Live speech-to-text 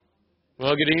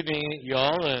Well, good evening,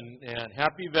 y'all, and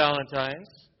happy Valentine's.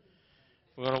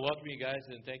 We want to welcome you guys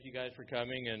and thank you guys for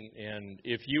coming. And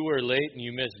if you were late and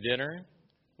you missed dinner,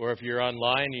 or if you're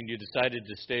online and you decided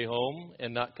to stay home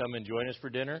and not come and join us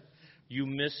for dinner, you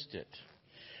missed it.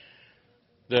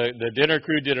 The dinner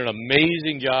crew did an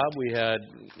amazing job. We had,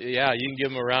 you can give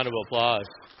them a round of applause.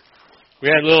 We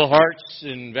had little hearts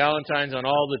and Valentines on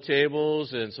all the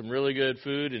tables and some really good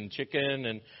food and chicken,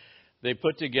 and they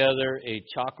put together a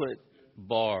chocolate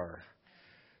bar.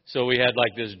 So we had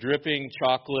like this dripping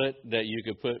chocolate that you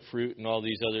could put fruit and all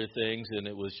these other things, and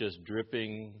it was just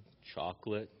dripping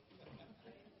chocolate.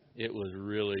 It was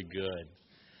really good.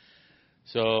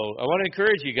 So I want to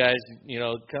encourage you guys,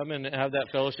 come and have that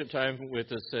fellowship time with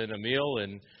us in a meal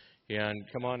and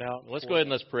come on out. Let's go ahead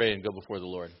and let's pray and go before the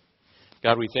Lord.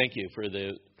 God, we thank you for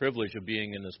the privilege of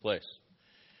being in this place.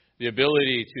 The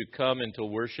ability to come and to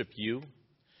worship you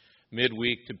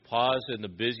midweek, to pause in the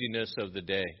busyness of the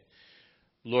day.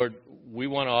 Lord, we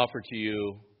want to offer to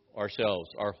you ourselves,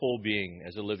 our whole being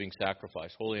as a living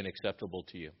sacrifice, holy and acceptable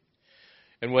to you.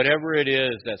 And whatever it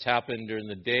is that's happened during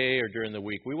the day or during the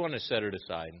week, we want to set it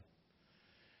aside.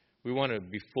 We want to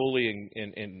be fully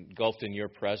engulfed in your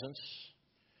presence,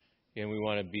 and we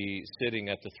want to be sitting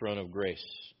at the throne of grace.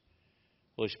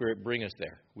 Holy Spirit, bring us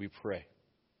there, we pray.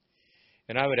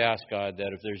 And I would ask, God, that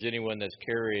if there's anyone that's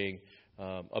carrying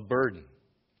a burden,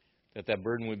 that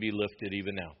burden would be lifted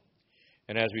even now.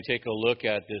 And as we take a look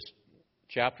at this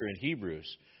chapter in Hebrews,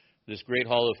 this great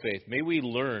hall of faith, may we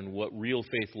learn what real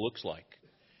faith looks like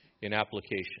in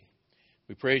application.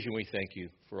 We praise you and we thank you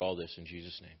for all this in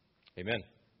Jesus' name. Amen.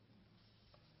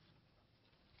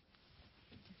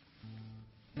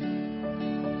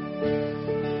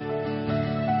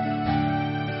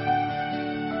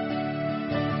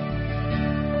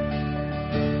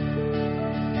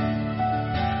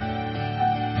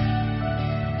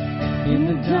 In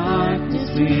the darkness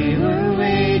we were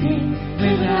waiting,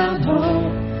 without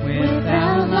hope,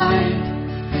 without light,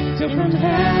 till from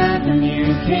heaven you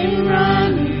came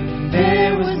running.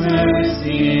 There was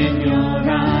mercy in your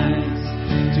eyes,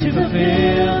 to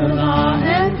fulfill the law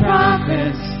and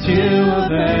prophets. To a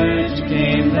virgin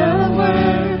came the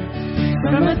word,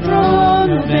 from a throne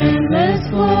of endless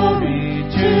glory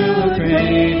to a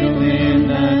cradle in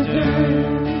the dirt.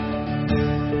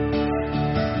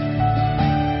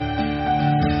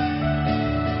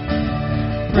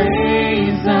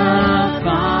 Praise the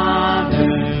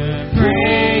Father,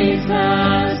 praise the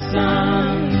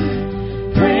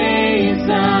Son, praise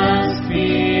the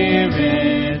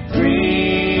Spirit,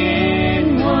 three in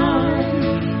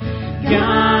one.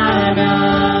 God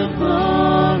of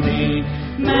glory,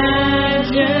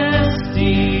 majesty,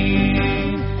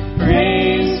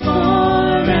 praise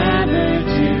forever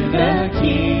to the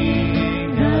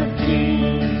King of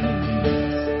Kings.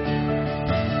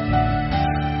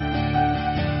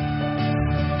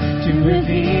 To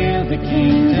reveal the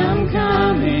kingdom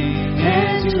coming,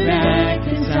 and to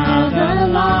reconcile the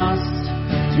lost,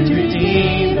 to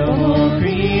redeem the whole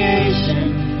creation.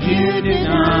 You did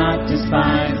not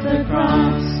despise the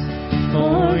cross,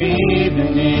 for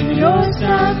even in your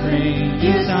suffering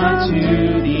you saw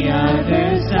to the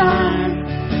other side,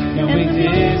 knowing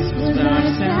this was our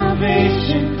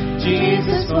salvation.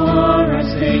 Jesus, for our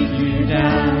sake you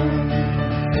died.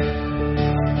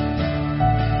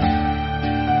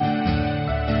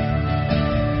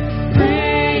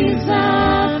 Praise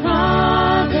the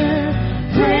Father,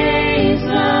 praise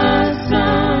the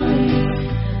Son,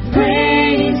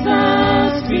 praise the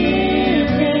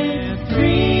Spirit,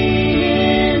 three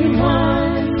in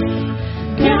one.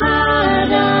 God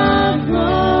of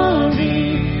glory,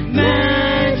 majesty,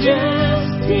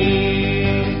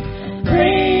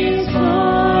 praise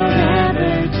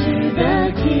forever to the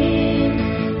King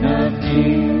of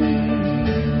Kings.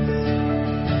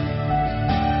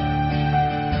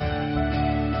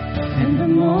 And the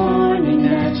morning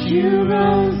that you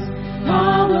rose,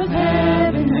 all of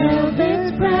heaven held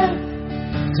its breath,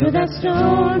 till that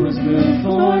stone was moved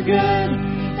for good,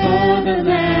 for the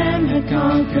Lamb had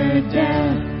conquered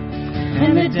death.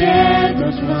 And the dead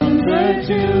rose from the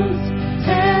tombs,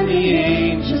 and the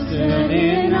angels stood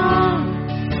in awe,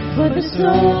 for the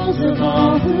souls of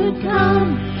all who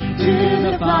come to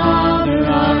the Father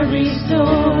are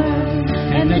restored.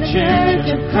 And the church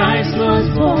of Christ was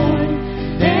born,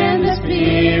 then the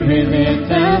Spirit lit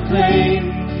the flame.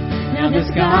 Now this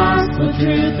gospel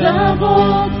truth of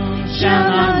old shall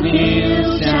not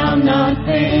kneel, shall not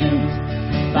faint.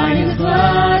 By His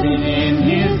blood and in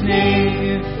His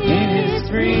name, in His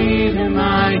freedom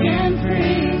I am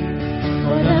free.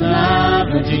 For the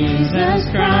love of Jesus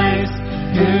Christ,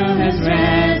 who has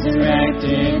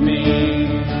resurrected me.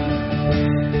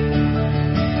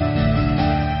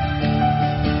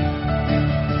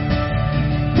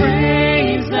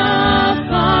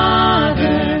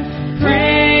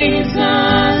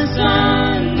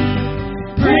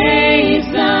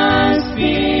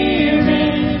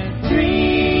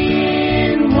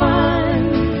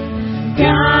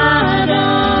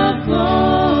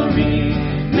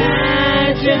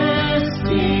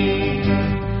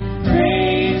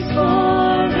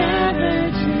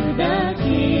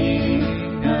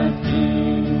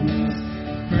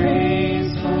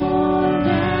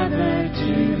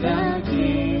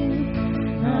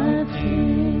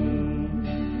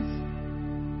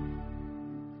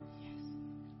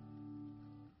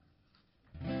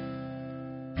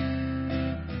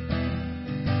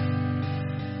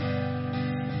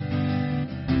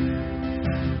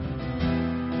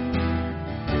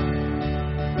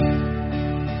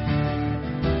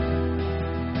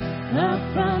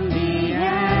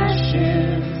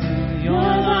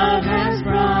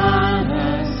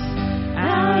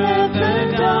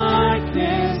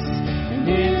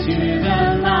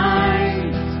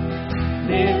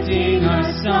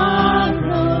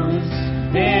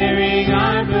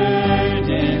 our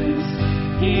burdens,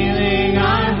 healing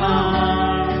our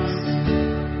hearts.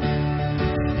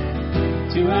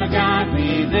 To our God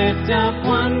we lift up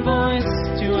one voice,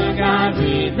 to our God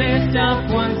we lift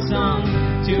up one song,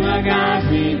 to our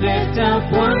God we lift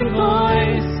up one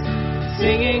voice,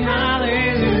 singing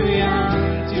hallelujah.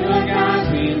 To our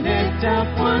God we lift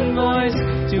up one voice,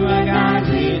 to our God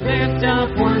we lift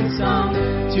up one song,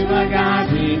 to our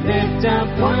God we lift up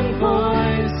one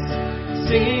voice,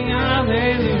 singing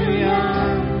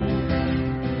hallelujah.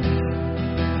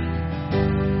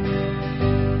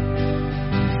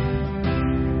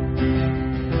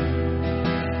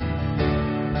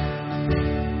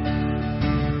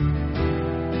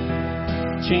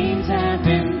 Chains have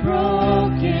been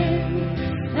broken,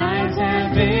 eyes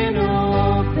have been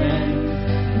opened,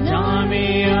 an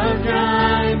army of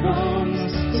dry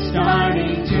bones is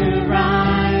starting to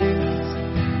rise.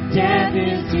 Death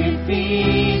is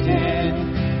defeated,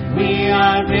 we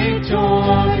are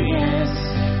victorious,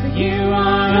 for you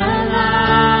are alive.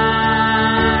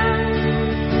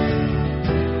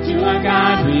 To our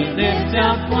God we lift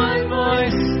up one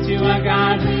voice, to our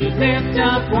God we lift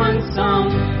up one song,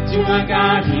 to our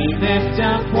God we lift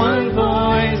up one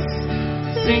voice,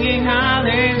 singing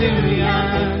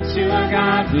hallelujah. To our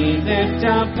God we lift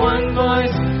up one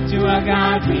voice, to our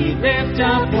God we lift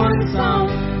up one song,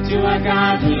 to our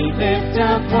God we lift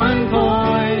up one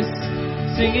voice,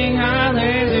 singing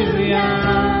hallelujah.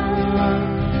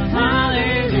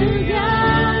 Hallelujah,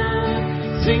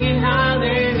 singing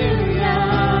hallelujah.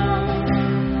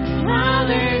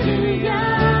 Hallelujah,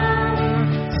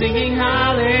 singing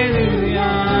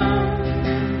hallelujah.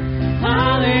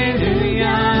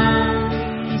 Hallelujah,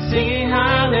 singing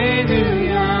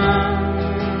hallelujah.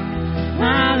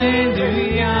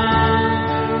 Hallelujah.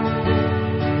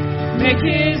 Make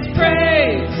his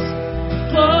praise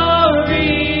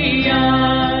glorious,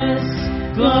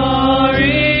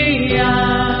 glorious,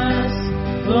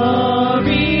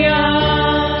 glorious.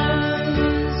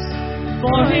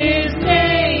 For his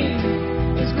name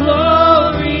is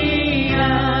glorious,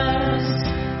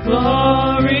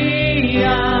 glorious,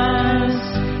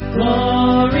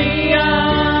 glorious.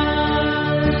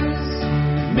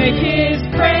 Make his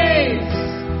praise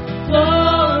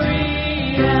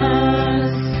glorious,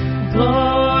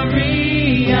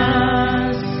 glorious,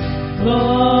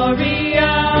 glorious.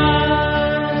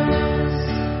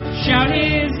 Shout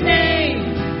his name,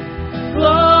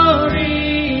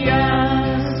 glorious,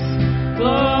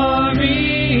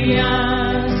 glorious,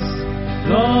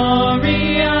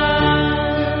 glorious.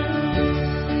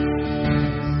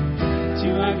 To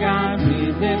our God we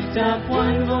lift up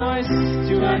one voice,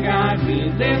 to our God we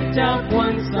lift up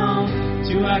one song,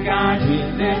 to our God we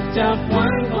lift up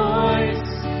one voice,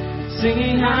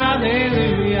 singing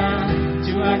hallelujah.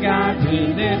 To our God we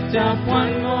lift up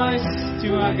one voice,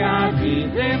 to our God we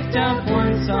lift up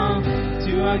one song,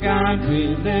 to our God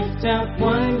we lift up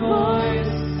one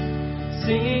voice,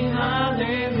 singing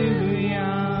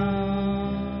hallelujah.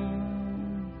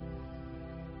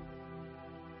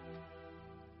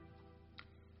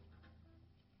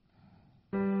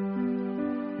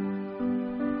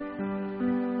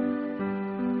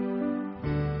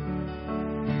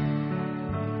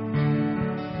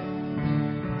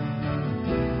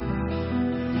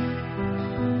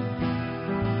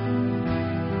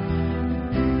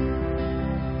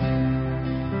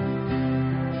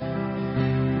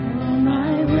 On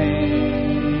my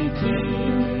way to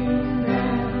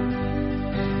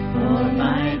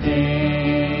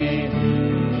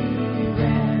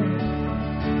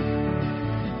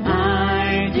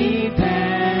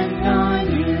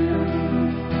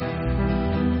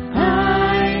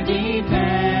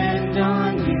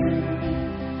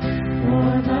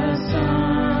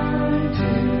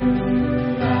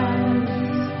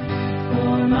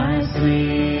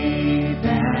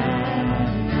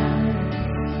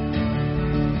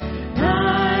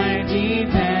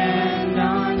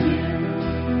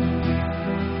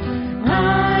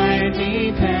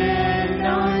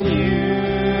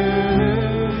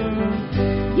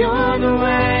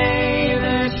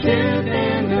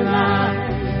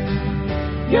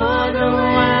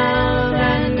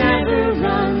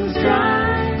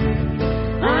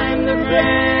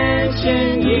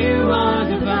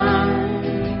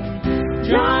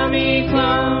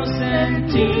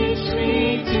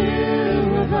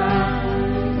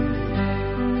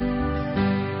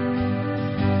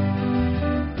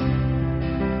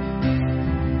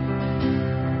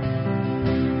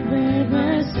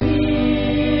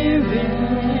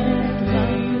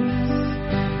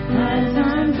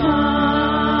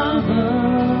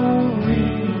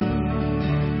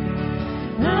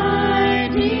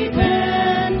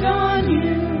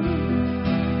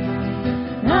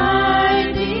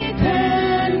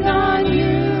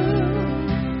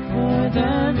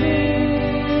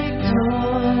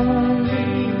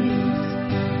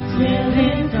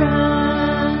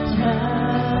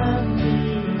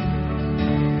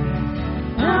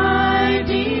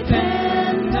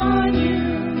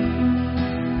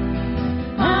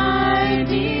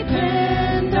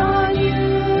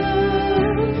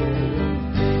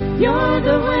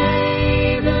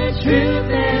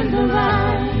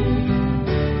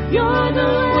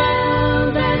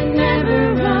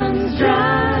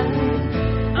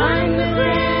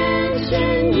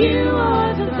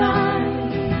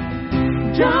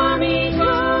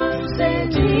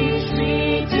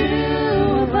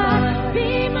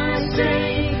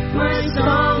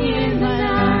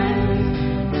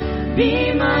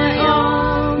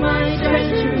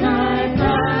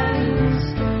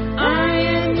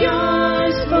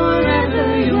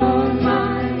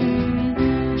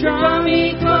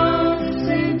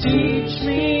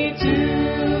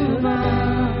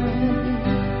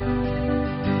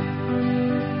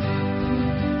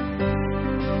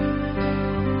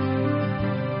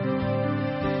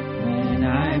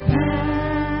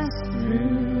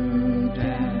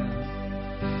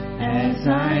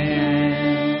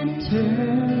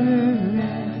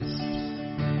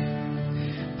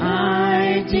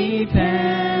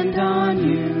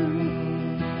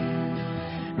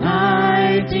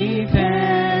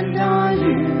depend on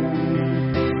you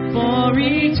for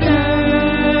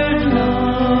eternal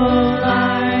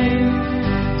life,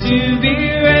 to be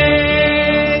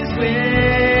raised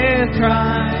with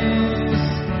Christ.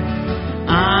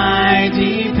 I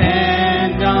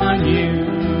depend on you.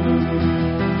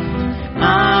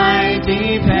 I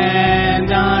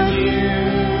depend on you.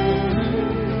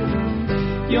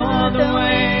 You're the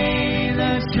way,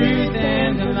 the truth,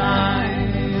 and the life.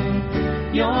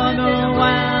 You're the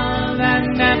well that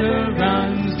never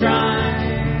runs dry.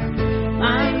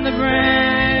 I'm the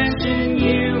branch and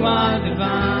you are the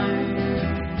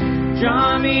vine.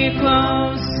 Draw me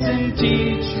close and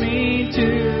teach me to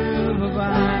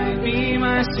abide. Be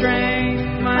my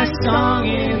strength, my song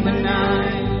in the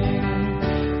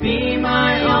night. Be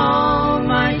my all,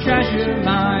 my treasure,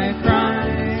 my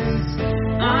prize.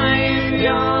 I am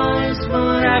yours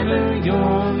forever,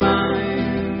 you're mine.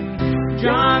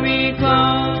 Draw me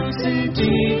close and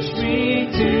teach me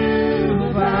to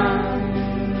abide.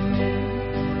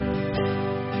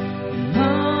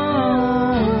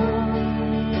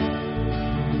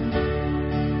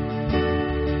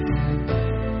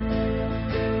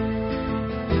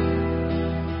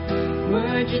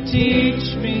 Would you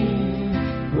teach me?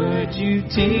 Would you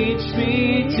teach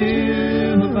me to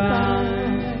abide?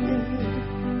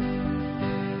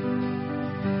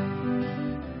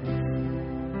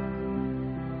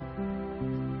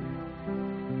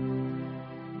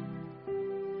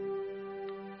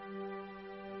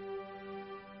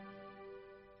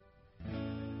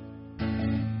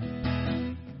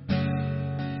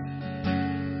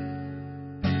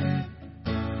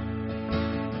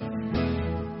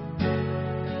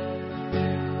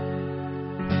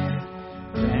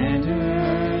 And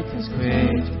earth was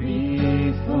great creation,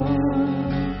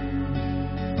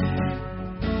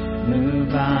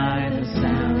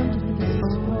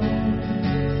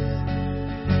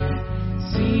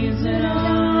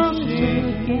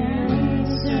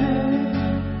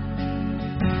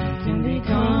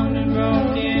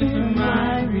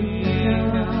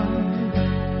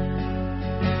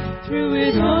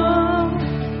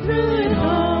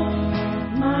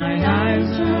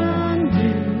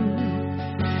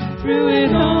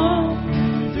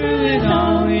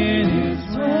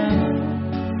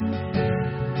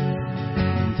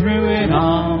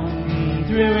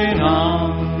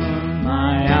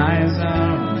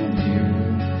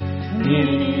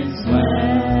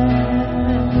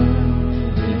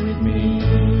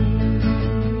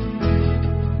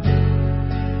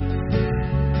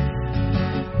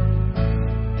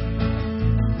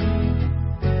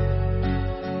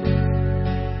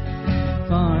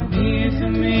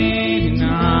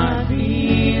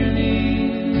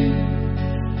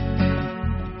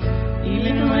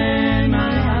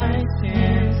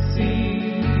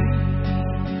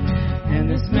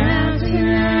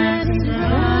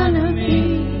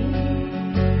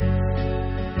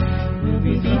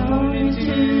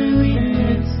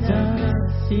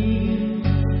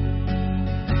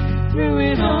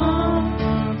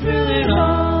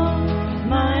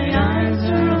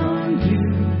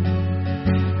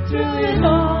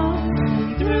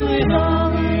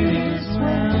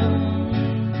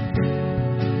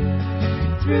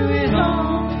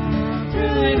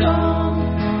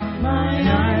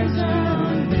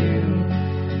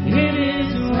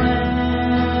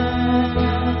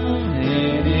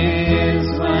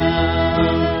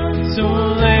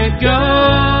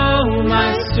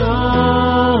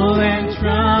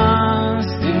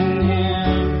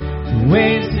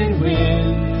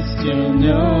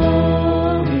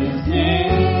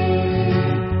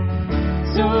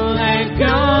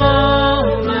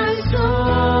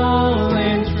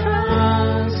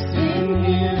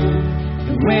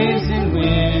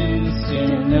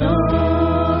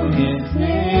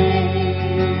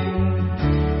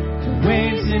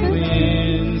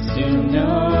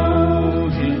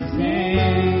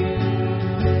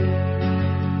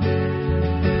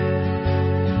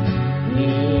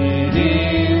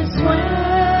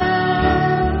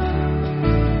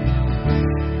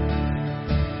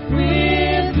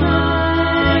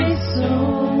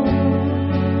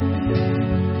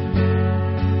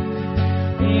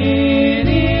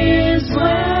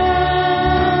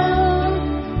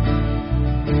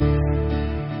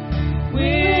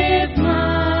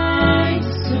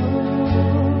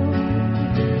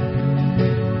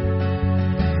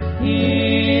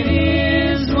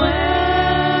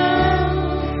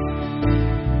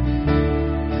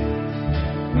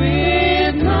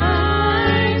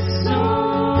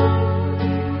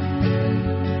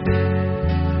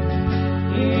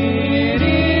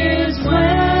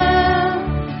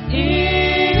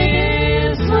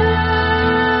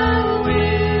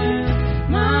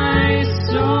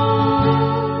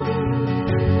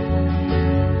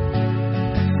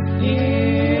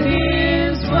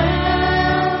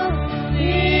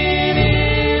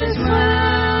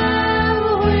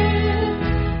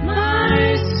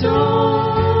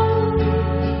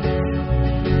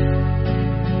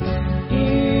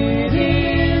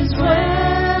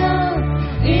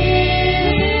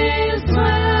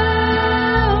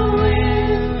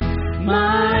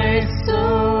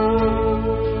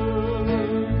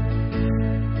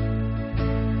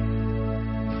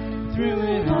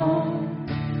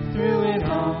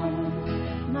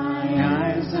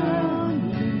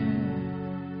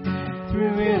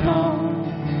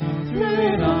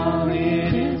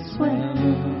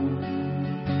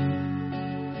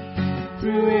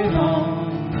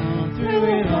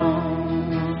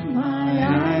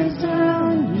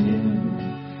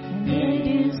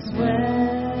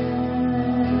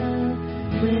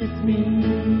 with me.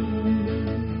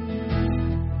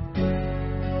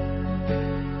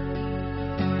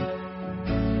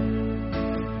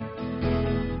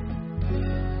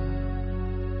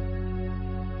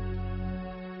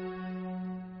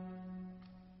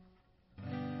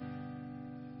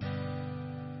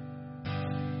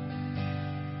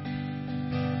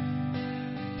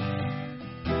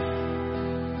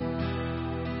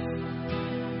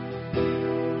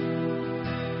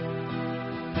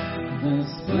 The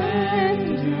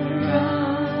splendor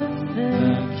of the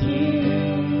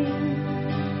King,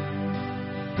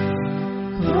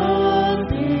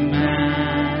 clothed in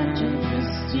majesty,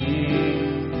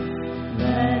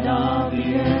 let all the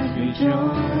earth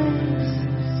rejoice,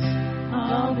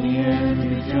 all the earth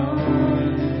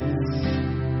rejoice.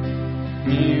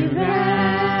 He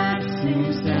wraps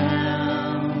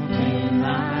himself in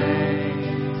light,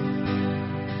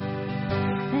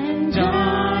 and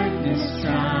darkness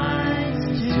tries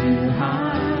to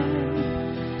hide,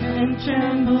 and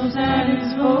trembles at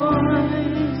his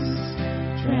voice,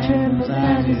 trembles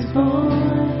at his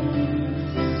voice.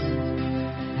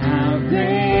 How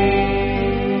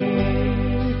great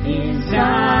is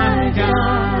our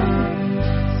God,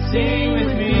 sing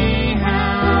with me,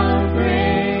 how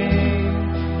great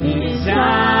is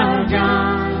our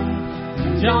God,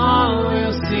 and all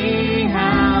will see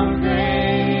how great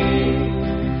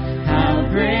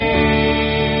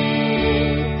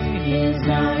is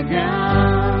our God.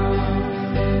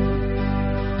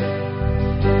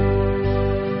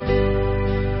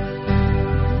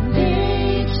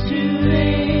 Age to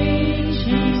age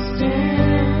he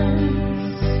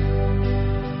stands,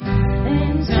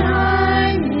 and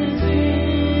time is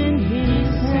in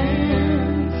his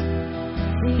hands.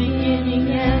 The beginning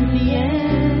and the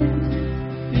end,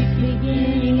 the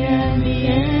beginning and the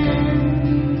end.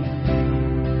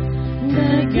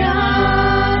 The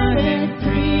Godhead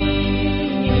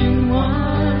three in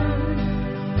one,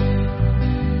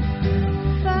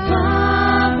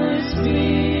 Father,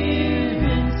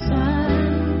 Spirit, Son,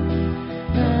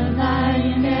 the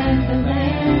Lion and the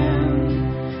Lamb,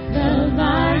 the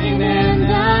Lion and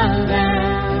the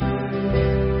Lamb.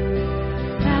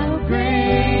 How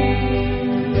great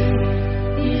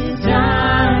is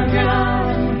our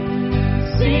God,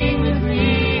 sing with me,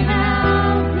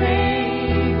 how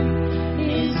great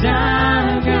is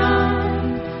our God,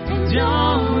 and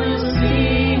all will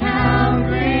see how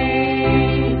great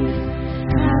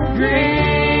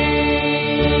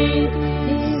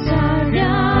is our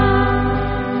God.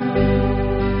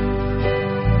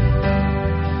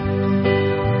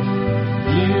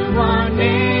 You are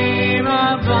name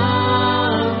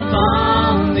above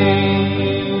all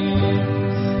names.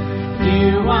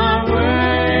 You are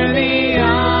worthy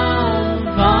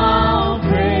of all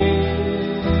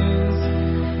praise,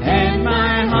 and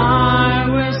my heart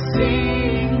will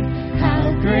sing how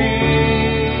great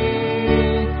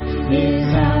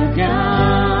is our God.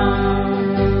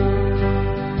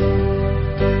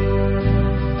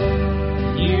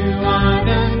 You are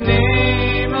the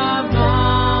name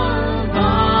above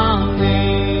all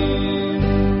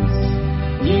names.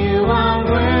 You are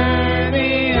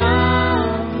worthy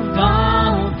of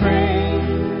all praise,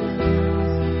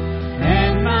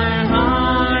 and my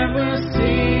heart will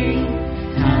sing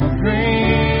how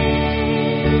great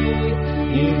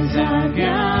is our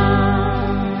God.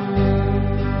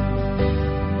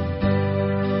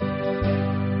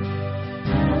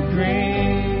 How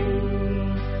great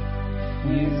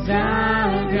is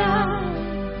our God.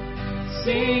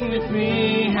 Sing with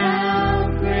me, how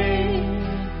great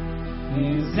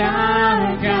is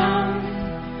our God,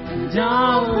 and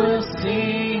all will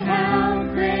see how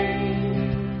great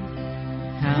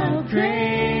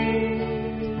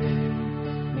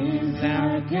is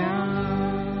our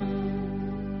God.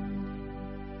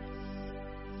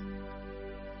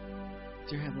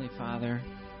 Dear Heavenly Father,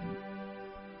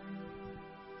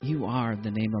 you are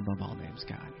the name above all names,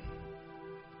 God.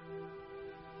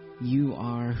 You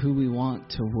are who we want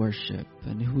to worship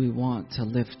and who we want to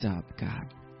lift up,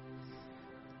 God.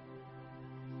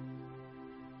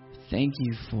 Thank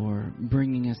you for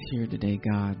bringing us here today,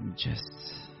 God. Just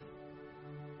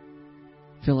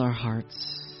fill our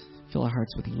hearts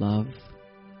with love.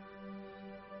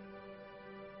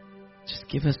 Just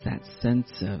give us that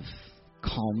sense of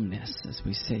calmness as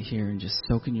we sit here and just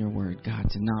soak in your word, God,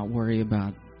 to not worry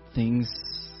about things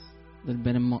that have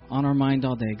been on our mind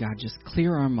all day. God, just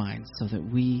clear our minds so that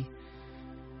we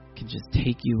can just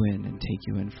take you in and take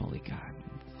you in fully, God.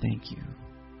 Thank you.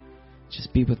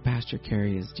 Just be with Pastor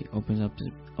Carey as he opens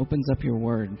up your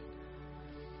word.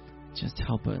 Just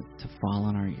help it to fall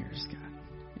on our ears, God.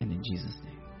 And in Jesus'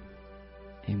 name,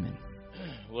 amen.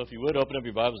 Well, if you would, open up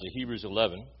your Bibles to Hebrews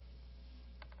 11.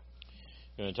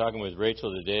 I'm talking with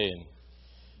Rachel today, and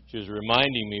she was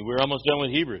reminding me we're almost done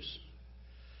with Hebrews.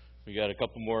 We got a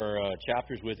couple more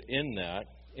chapters within that,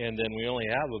 and then we only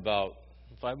have about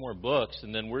 5 more books,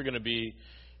 and then we're going to be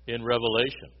in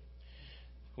Revelation,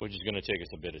 which is going to take us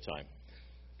a bit of time.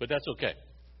 But that's okay.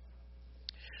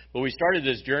 But we started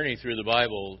this journey through the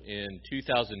Bible in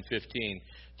 2015,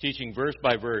 teaching verse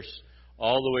by verse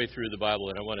all the way through the Bible.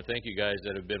 And I want to thank you guys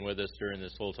that have been with us during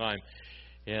this whole time.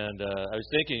 And I was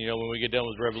thinking, when we get done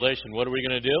with Revelation, what are we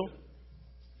going to do?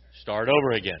 Start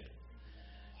over again.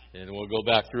 And we'll go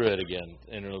back through it again,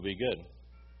 and it'll be good.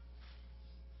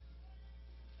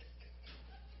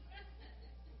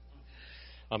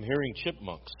 I'm hearing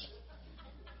chipmunks.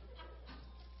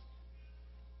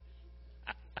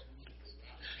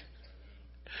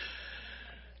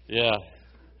 Yeah.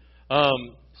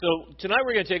 So tonight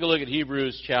we're going to take a look at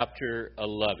Hebrews chapter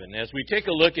 11. As we take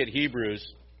a look at Hebrews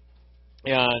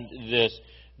and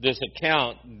this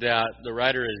account that the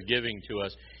writer is giving to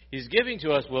us, he's giving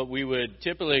to us what we would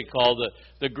typically call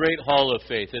the Great Hall of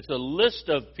Faith. It's a list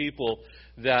of people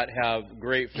that have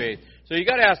great faith. So you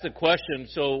got to ask the question,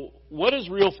 so what does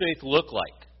real faith look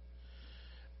like?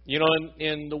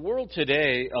 In the world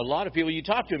today, a lot of people, you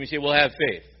talk to them, you say, well, have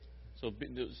faith.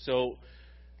 So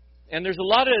and there's a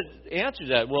lot of answers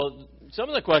to that. Well, some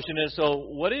of the question is, so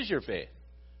what is your faith?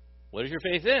 What is your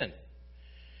faith in?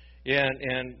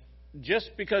 And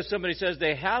just because somebody says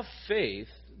they have faith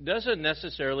doesn't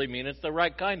necessarily mean it's the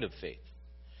right kind of faith.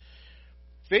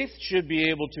 Faith should be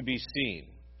able to be seen.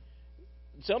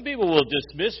 Some people will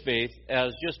dismiss faith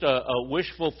as just a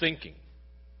wishful thinking.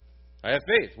 I have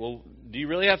faith. Well, do you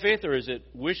really have faith, or is it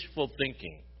wishful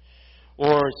thinking?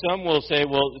 Or some will say,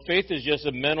 well, faith is just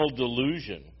a mental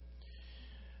delusion.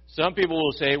 Some people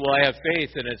will say, well, I have faith,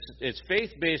 and it's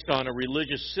faith based on a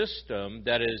religious system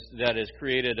that has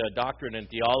created a doctrine and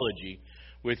theology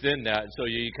within that. So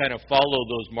you kind of follow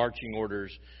those marching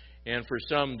orders, and for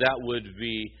some that would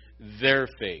be their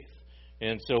faith.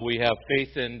 And so we have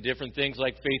faith in different things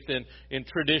like faith in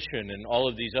tradition and all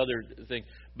of these other things.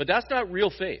 But that's not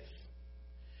real faith.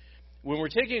 When we're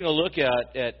taking a look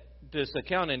at this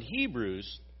account in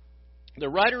Hebrews, the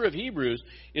writer of Hebrews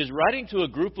is writing to a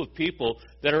group of people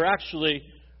that are actually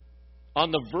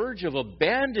on the verge of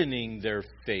abandoning their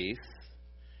faith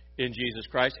in Jesus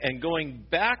Christ and going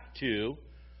back to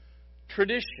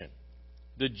tradition,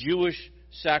 the Jewish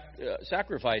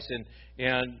sacrifice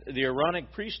and the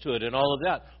Aaronic priesthood and all of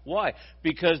that. Why?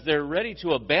 Because they're ready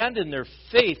to abandon their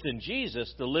faith in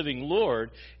Jesus, the living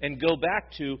Lord, and go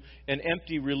back to an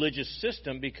empty religious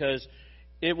system because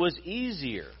it was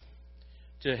easier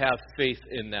to have faith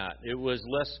in that. It was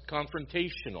less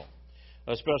confrontational,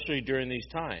 especially during these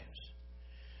times.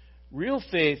 Real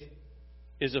faith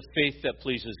is a faith that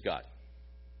pleases God.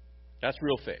 That's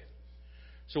real faith.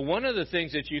 So one of the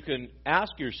things that you can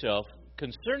ask yourself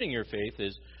concerning your faith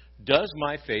is, does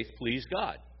my faith please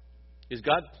God? Is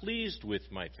God pleased with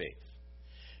my faith?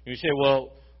 And you say,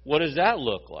 well, what does that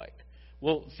look like?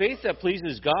 Well, faith that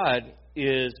pleases God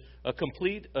is a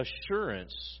complete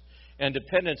assurance and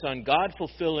dependence on God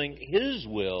fulfilling His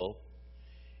will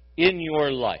in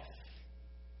your life.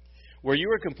 Where you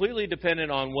are completely dependent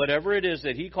on whatever it is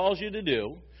that He calls you to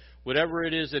do, whatever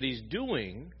it is that He's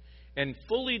doing, and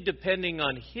fully depending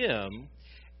on Him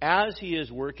as He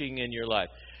is working in your life.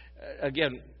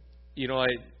 Again,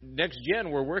 Next Gen,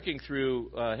 we're working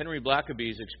through Henry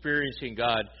Blackaby's Experiencing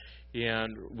God,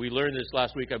 and we learned this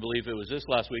last week, I believe it was this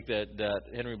last week, that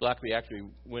Henry Blackaby actually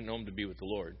went home to be with the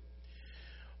Lord.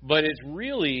 But it's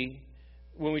really,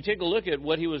 when we take a look at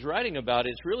what he was writing about,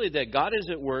 it's really that God is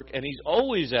at work, and He's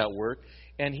always at work,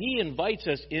 and He invites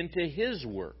us into His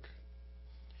work.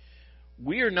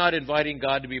 We are not inviting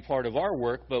God to be part of our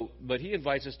work, but He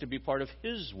invites us to be part of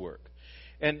His work.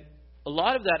 And a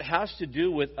lot of that has to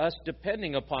do with us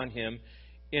depending upon Him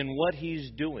in what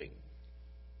He's doing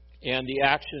and the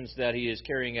actions that He is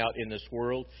carrying out in this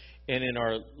world and in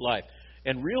our life.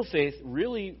 And real faith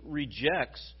really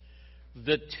rejects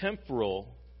the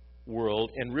temporal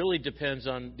world and really depends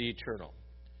on the eternal.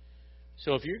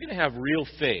 So if you're going to have real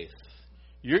faith,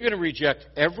 you're going to reject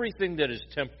everything that is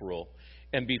temporal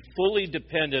and be fully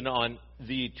dependent on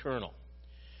the eternal.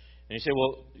 And you say,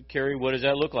 well, Kerry, what does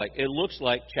that look like? It looks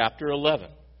like chapter 11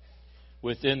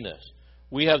 within this.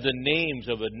 We have the names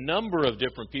of a number of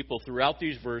different people throughout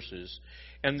these verses,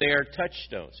 and they are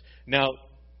touchstones. Now,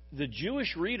 the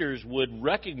Jewish readers would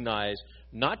recognize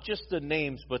not just the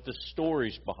names, but the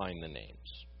stories behind the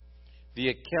names, the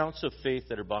accounts of faith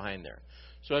that are behind there.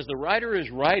 So as the writer is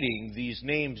writing these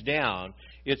names down,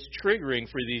 it's triggering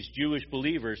for these Jewish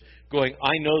believers going,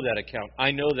 I know that account.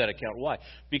 I know that account. Why?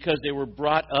 Because they were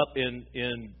brought up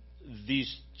in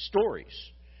these stories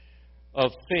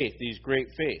of faith, these great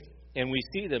faith. And we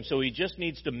see them. So he just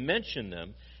needs to mention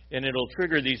them, and it'll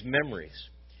trigger these memories.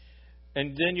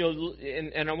 And then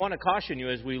and I want to caution you,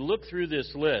 as we look through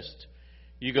this list,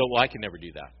 you go, well, I can never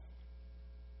do that.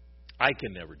 I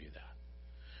can never do that.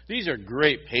 These are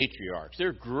great patriarchs.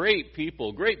 They're great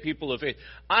people of faith.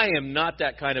 I am not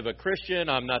that kind of a Christian.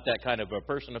 I'm not that kind of a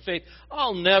person of faith.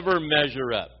 I'll never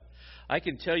measure up. I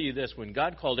can tell you this, when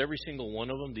God called every single one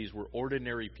of them, these were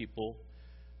ordinary people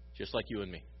just like you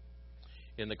and me.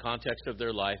 In the context of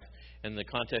their life, in the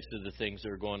context of the things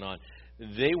that are going on.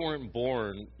 They weren't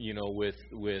born,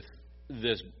 with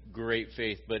this great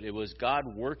faith, but it was God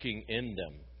working in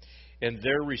them. And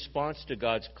their response to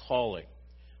God's calling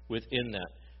within that,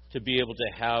 to be able to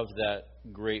have that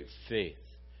great faith.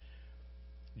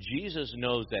 Jesus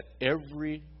knows that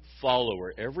every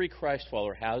follower, every Christ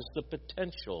follower has the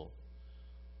potential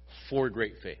for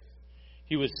great faith.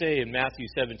 He would say in Matthew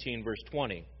 17, verse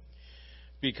 20,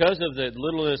 because of the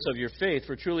littleness of your faith,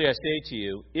 for truly I say to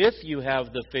you, if you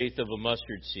have the faith of a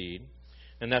mustard seed,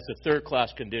 and that's a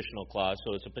third-class conditional clause,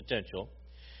 so it's a potential,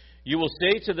 you will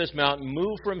say to this mountain,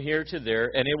 move from here to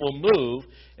there, and it will move,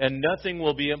 and nothing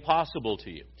will be impossible to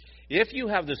you. If you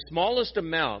have the smallest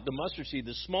amount, the mustard seed,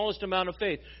 the smallest amount of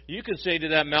faith, you can say to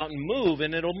that mountain, move,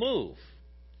 and it'll move.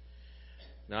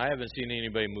 Now, I haven't seen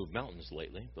anybody move mountains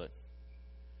lately, but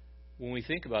when we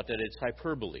think about that, it's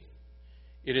hyperbole.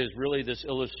 It is really this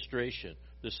illustration.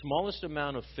 The smallest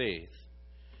amount of faith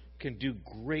can do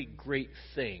great, great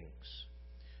things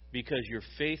because your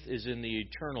faith is in the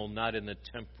eternal, not in the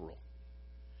temporal.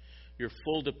 Your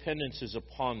full dependence is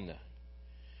upon that.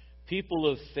 People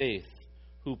of faith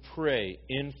who pray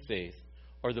in faith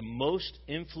are the most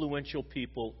influential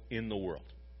people in the world.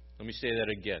 Let me say that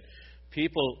again.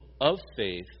 People of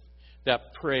faith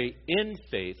that pray in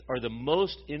faith are the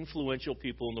most influential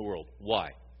people in the world. Why?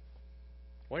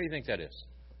 Why do you think that is?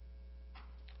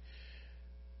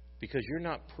 Because you're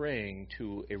not praying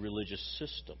to a religious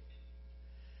system.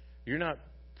 You're not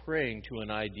praying to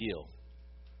an ideal.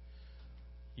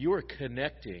 You are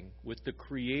connecting with the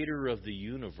Creator of the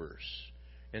universe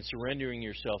and surrendering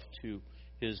yourself to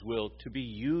His will to be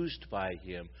used by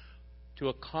Him to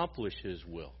accomplish His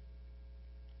will.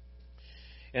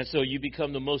 And so you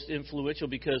become the most influential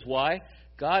because why?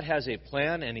 God has a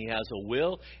plan and He has a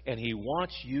will, and He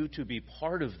wants you to be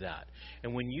part of that.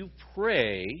 And when you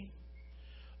pray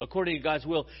according to God's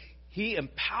will, He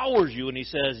empowers you and He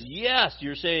says, yes,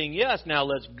 you're saying yes, now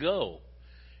let's go.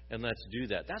 And let's do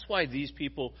that. That's why these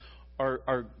people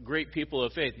are great people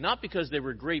of faith. Not because they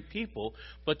were great people,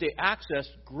 but they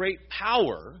accessed great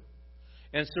power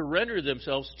and surrendered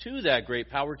themselves to that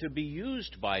great power to be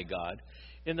used by God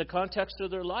in the context of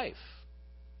their life.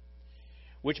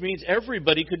 Which means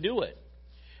everybody could do it.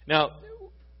 Now,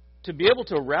 to be able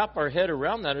to wrap our head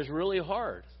around that is really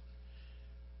hard.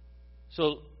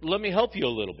 So let me help you a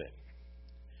little bit.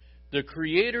 The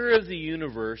Creator of the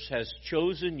universe has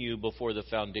chosen you before the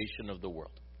foundation of the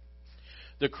world.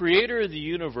 The Creator of the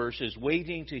universe is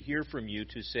waiting to hear from you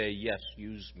to say, yes,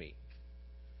 use me.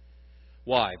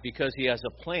 Why? Because He has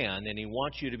a plan, and He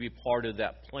wants you to be part of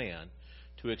that plan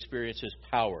to experience His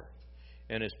power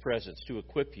and His presence, to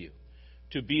equip you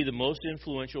to be the most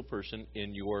influential person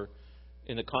in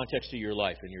the context of your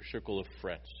life, in your circle of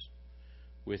friends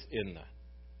within that.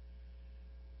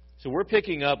 So we're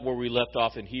picking up where we left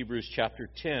off in Hebrews chapter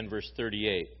 10, verse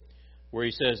 38, where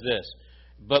he says this,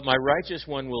 but my righteous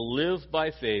one will live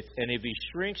by faith, and if he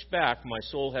shrinks back, my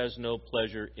soul has no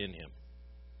pleasure in him.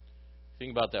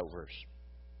 Think about that verse.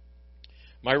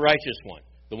 My righteous one,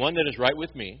 the one that is right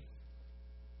with me,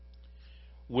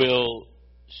 will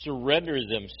surrender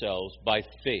themselves by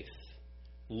faith.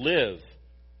 Live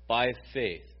by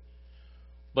faith.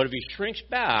 But if he shrinks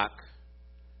back,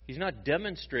 he's not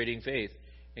demonstrating faith.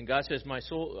 And God says, my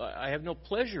soul, I have no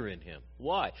pleasure in him.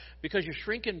 Why? Because you're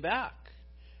shrinking back.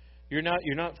 You're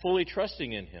not fully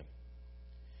trusting in him.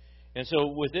 And so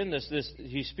within this,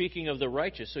 he's speaking of the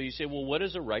righteous. So you say, well, what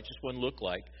does a righteous one look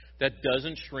like that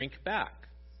doesn't shrink back?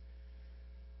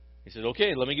 He said,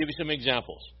 okay, let me give you some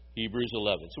examples. Hebrews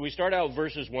 11. So we start out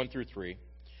verses 1 through 3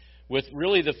 with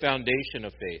really the foundation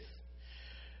of faith.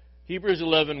 Hebrews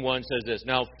 11:1 says this,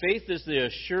 now faith is the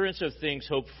assurance of things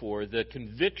hoped for, the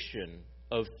conviction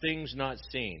of things not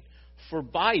seen. For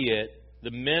by it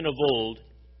the men of old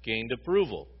gained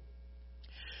approval.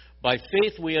 By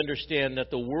faith we understand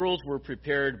that the worlds were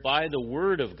prepared by the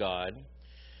word of God,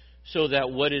 so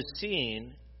that what is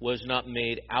seen was not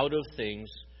made out of things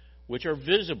which are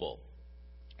visible.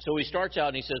 So he starts out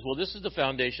and he says, well, this is the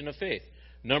foundation of faith.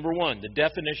 Number one, the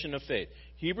definition of faith.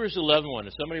 Hebrews 11:1.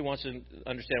 If somebody wants to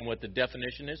understand what the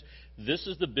definition is, this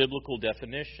is the biblical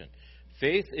definition.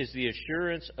 Faith is the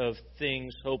assurance of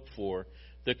things hoped for,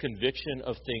 the conviction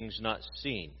of things not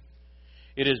seen.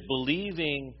 It is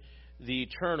believing the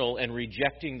eternal and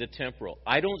rejecting the temporal.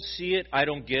 I don't see it, I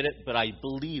don't get it, but I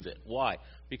believe it. Why?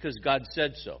 Because God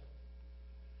said so.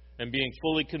 And being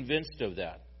fully convinced of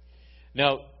that.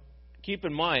 Now, keep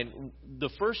in mind, the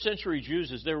first century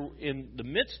Jews, as they're in the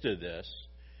midst of this,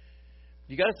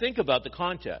 you got to think about the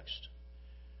context.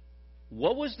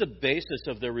 What was the basis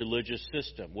of their religious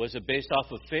system? Was it based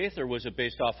off of faith or was it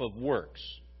based off of works?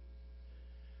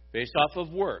 Based off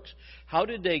of works. How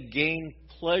did they gain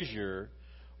pleasure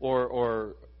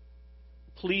or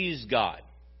please God?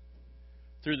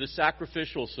 Through the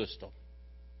sacrificial system.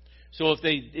 So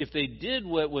if they did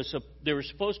what they were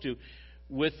supposed to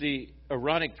with the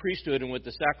Aaronic priesthood and with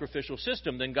the sacrificial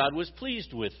system, then God was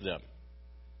pleased with them.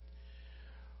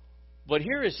 But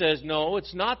here it says, no,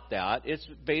 it's not that. It's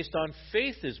based on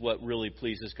faith is what really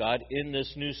pleases God in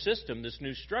this new system, this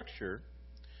new structure,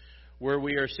 where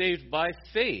we are saved by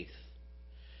faith.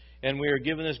 And we are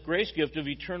given this grace gift of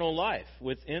eternal life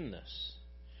within this.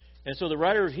 And so the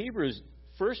writer of Hebrews,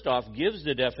 first off, gives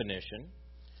the definition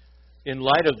in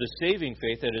light of the saving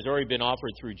faith that has already been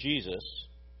offered through Jesus,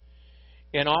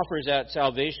 and offers that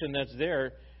salvation that's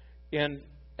there. And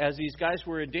as these guys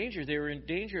were in danger, they were in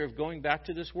danger of going back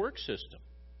to this work system.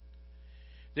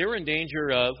 They were in danger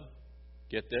of,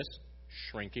 get this,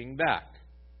 shrinking back.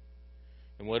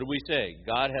 And what do we say?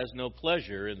 God has no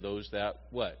pleasure in those that,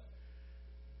 what?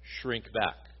 Shrink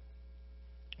back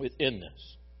within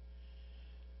this.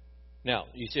 Now,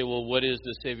 you say, well, what is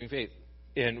the saving faith?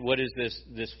 And what is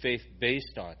this faith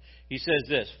based on? He says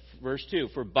this, verse 2,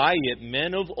 for by it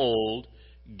men of old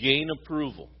gain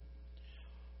approval.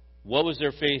 What was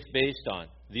their faith based on?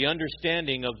 The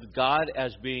understanding of God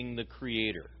as being the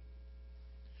Creator.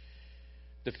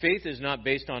 The faith is not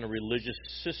based on a religious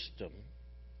system.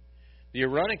 The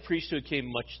Aaronic priesthood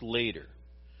came much later.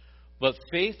 But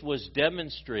faith was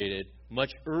demonstrated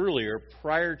much earlier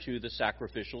prior to the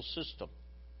sacrificial system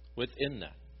within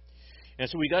that. And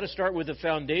so we got to start with the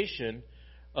foundation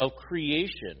of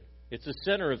creation. It's the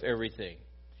center of everything.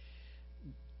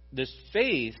 This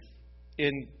faith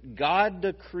in God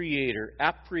the Creator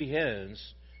apprehends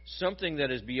something that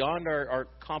is beyond our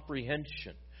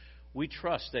comprehension. We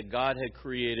trust that God had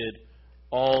created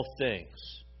all things.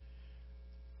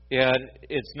 And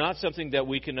it's not something that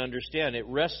we can understand. It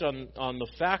rests on the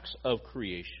facts of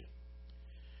creation.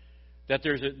 That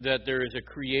there is a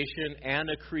creation and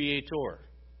a creator.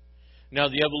 Now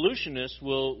the evolutionists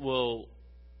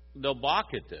they'll balk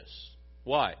at this.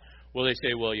 Why? Well, they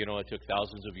say, well, it took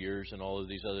thousands of years and all of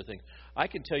these other things. I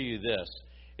can tell you this.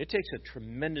 It takes a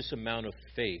tremendous amount of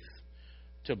faith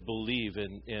to believe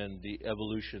in the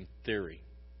evolution theory.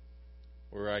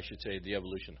 Or I should say the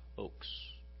evolution hoax.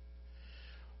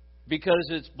 Because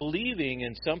it's believing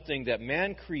in something that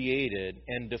man created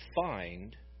and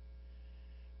defined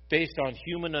based on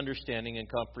human understanding and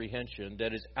comprehension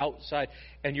that is outside.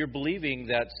 And you're believing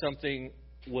that something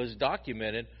was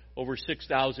documented over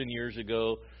 6,000 years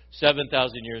ago,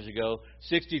 7,000 years ago,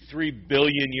 63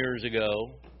 billion years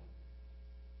ago.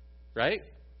 Right?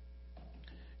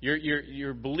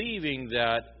 You're believing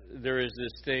that there is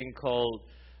this thing called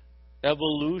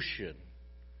evolution.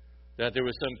 That there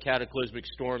was some cataclysmic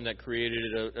storm that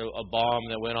created a bomb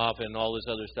that went off and all this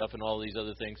other stuff and all these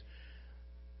other things.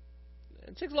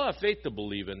 It takes a lot of faith to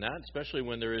believe in that, especially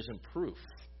when there isn't proof.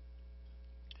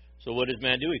 So what does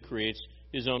man do? He creates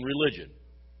his own religion.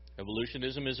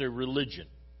 Evolutionism is a religion.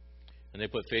 And they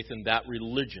put faith in that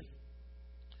religion.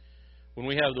 When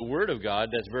we have the Word of God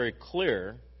that's very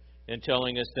clear in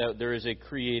telling us that there is a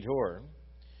Creator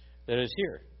that is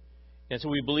here. And so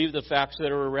we believe the facts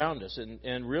that are around us.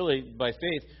 And really, by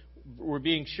faith, we're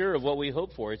being sure of what we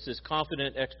hope for. It's this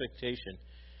confident expectation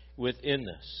within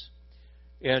this.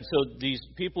 And so these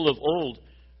people of old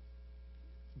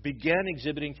began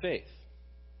exhibiting faith.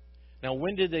 Now,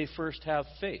 when did they first have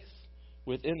faith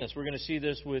within this? We're going to see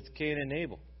this with Cain and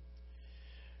Abel.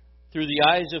 Through the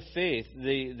eyes of faith,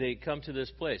 they come to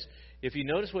this place. If you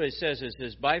notice what it says, it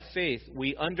says, by faith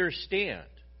we understand.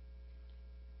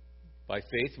 By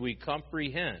faith we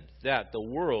comprehend that the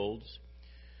worlds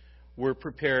were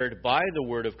prepared by the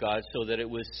Word of God so that it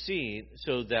was seen,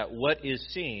 so that what is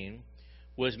seen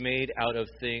was made out of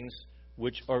things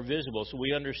which are visible. So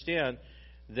we understand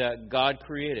that God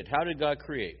created. How did God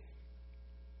create?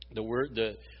 The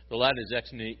Latin is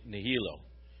ex nihilo.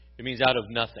 It means out of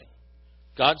nothing.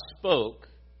 God spoke,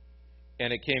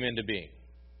 and it came into being.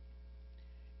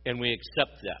 And we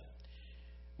accept that.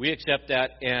 We accept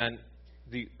that, and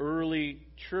the early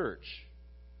church,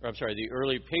 the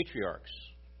early patriarchs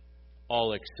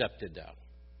all accepted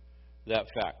that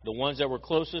fact. The ones that were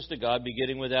closest to God,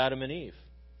 beginning with Adam and Eve.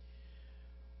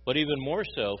 But even more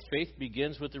so, faith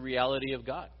begins with the reality of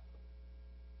God.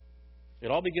 It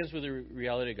all begins with the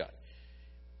reality of God.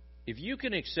 If you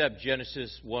can accept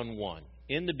Genesis 1:1,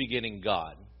 in the beginning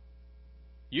God,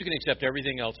 you can accept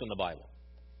everything else in the Bible.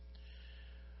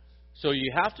 So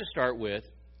you have to start with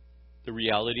the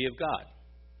reality of God.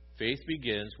 Faith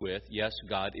begins with, yes,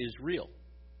 God is real.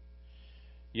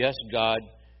 Yes, God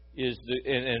is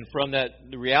and from that,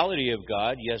 the reality of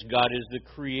God, yes, God is the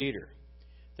creator,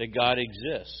 that God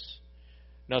exists.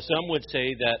 Now, some would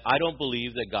say that I don't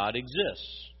believe that God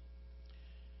exists.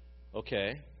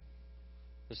 Okay,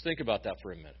 let's think about that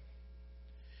for a minute.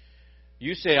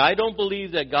 You say, I don't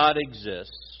believe that God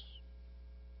exists.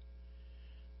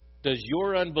 Does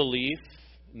your unbelief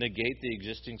negate the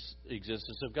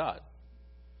existence of God?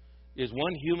 Is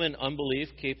one human unbelief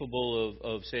capable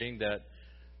of saying that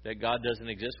God doesn't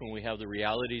exist when we have the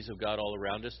realities of God all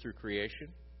around us through creation?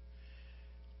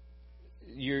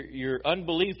 Your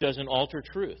unbelief doesn't alter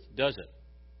truth, does it?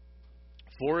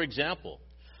 For example,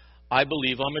 I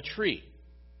believe I'm a tree.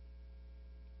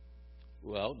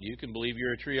 Well, you can believe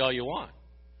you're a tree all you want.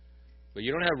 But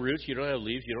you don't have roots, you don't have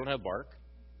leaves, you don't have bark.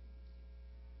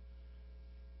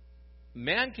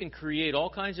 Man can create all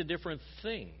kinds of different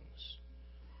things,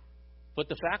 but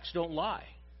the facts don't lie.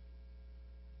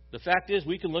 The fact is,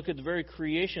 we can look at the very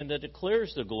creation that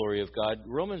declares the glory of God.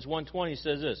 Romans 1:20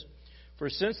 says this, for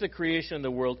since the creation of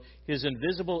the world, His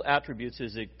invisible attributes,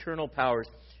 His eternal powers,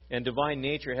 and divine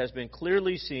nature has been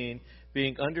clearly seen,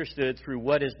 being understood through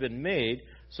what has been made,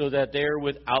 so that they are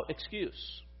without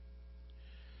excuse.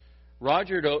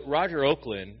 Roger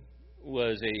Oakland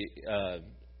was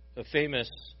a famous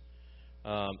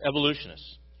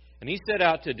evolutionist, and he set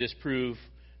out to disprove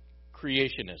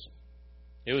creationism.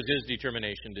 It was his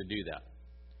determination to do that.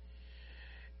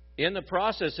 In the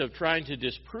process of trying to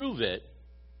disprove it,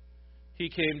 he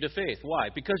came to faith. Why?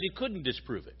 Because he couldn't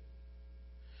disprove it.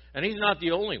 And he's not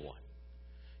the only one.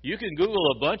 You can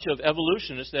Google a bunch of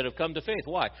evolutionists that have come to faith.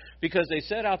 Why? Because they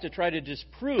set out to try to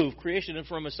disprove creation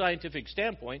from a scientific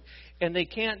standpoint, and they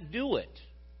can't do it.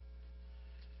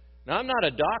 Now, I'm not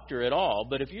a doctor at all,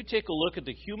 but if you take a look at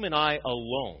the human eye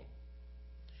alone,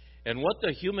 and what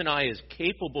the human eye is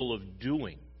capable of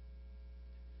doing,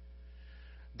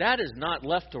 that is not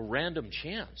left to random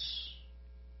chance.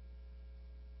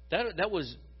 That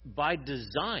was by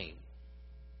design.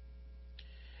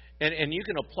 And you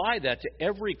can apply that to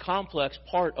every complex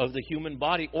part of the human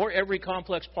body or every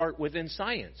complex part within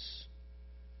science.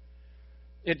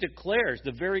 It declares,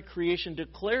 the very creation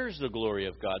declares the glory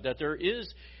of God, that there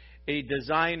is a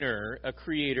designer, a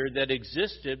creator that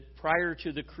existed prior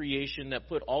to the creation that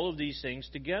put all of these things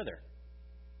together.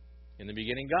 In the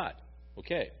beginning, God.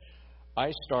 Okay.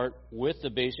 I start with the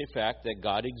basic fact that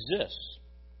God exists.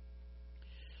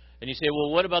 And you say, well,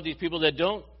 what about these people that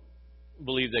don't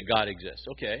believe that God exists?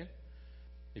 Okay.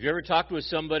 Have you ever talked with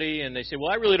somebody and they say, well,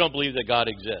 I really don't believe that God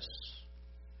exists.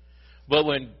 But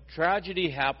when tragedy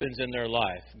happens in their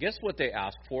life, guess what they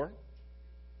ask for?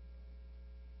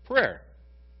 Prayer.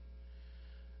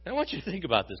 And I want you to think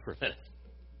about this for a minute.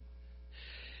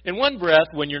 In one breath,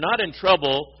 when you're not in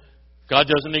trouble, God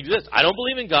doesn't exist. I don't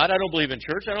believe in God. I don't believe in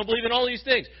church. I don't believe in all these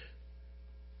things.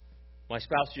 My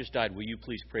spouse just died. Will you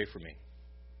please pray for me?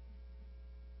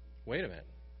 Wait a minute.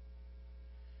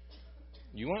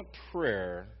 You want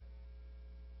prayer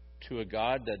to a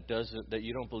God that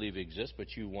you don't believe exists, but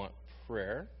you want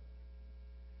prayer?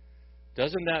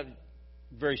 Doesn't that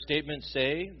very statement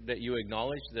say that you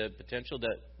acknowledge the potential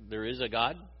that there is a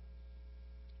God?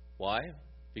 Why?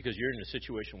 Because you're in a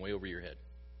situation way over your head.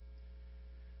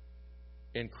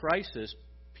 In crisis,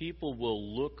 people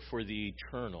will look for the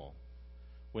eternal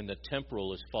when the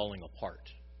temporal is falling apart.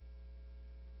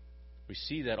 We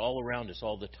see that all around us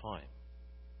all the time.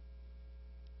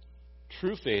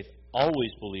 True faith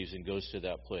always believes and goes to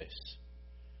that place.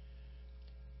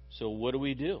 So what do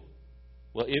we do?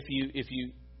 Well, if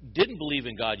you didn't believe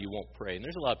in God, you won't pray. And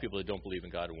there's a lot of people that don't believe in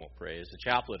God and won't pray. As a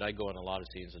chaplain, I go on a lot of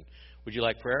scenes and, would you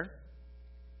like prayer?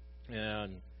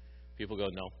 And people go,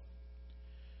 no.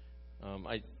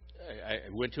 I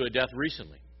went to a death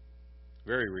recently,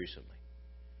 very recently.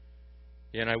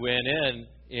 And I went in,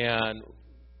 and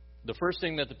the first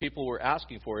thing that the people were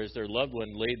asking for is their loved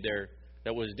one laid there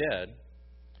that was dead.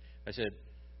 I said,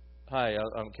 hi,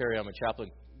 I'm Kerry, I'm a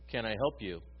chaplain. Can I help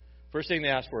you? First thing they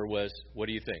asked for was, what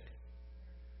do you think?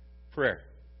 Prayer.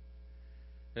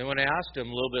 And when I asked him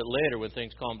a little bit later when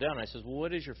things calmed down, I said, well,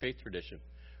 what is your faith tradition?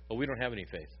 Well, we don't have any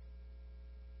faith.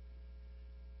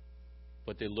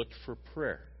 But they looked for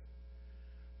prayer,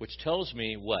 which tells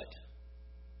me what?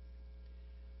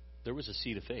 There was a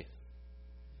seed of faith.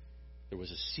 There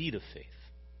was a seed of faith.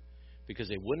 Because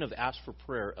they wouldn't have asked for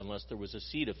prayer unless there was a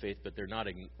seed of faith, but they're not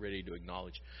ready to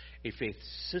acknowledge a faith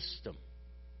system.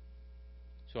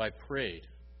 So I prayed.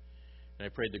 And I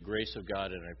prayed the grace of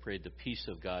God, and I prayed the peace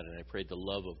of God, and I prayed the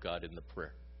love of God in the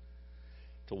prayer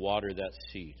to water that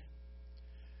seed.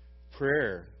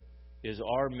 Prayer is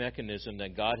our mechanism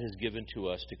that God has given to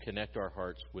us to connect our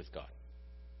hearts with God.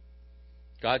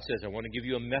 God says, I want to give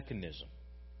you a mechanism.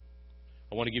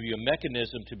 I want to give you a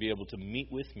mechanism to be able to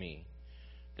meet with me,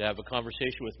 to have a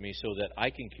conversation with me so that I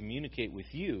can communicate with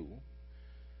you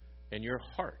and your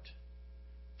heart.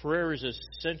 Prayer is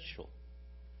essential.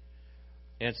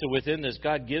 And so within this,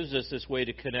 God gives us this way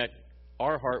to connect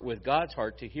our heart with God's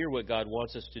heart to hear what God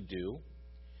wants us to do.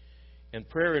 And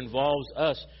prayer involves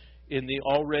us in the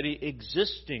already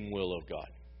existing will of God.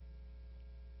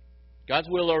 God's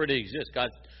will already exists.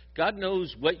 God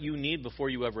knows what you need before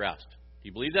you ever asked. Do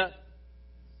you believe that?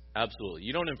 Absolutely.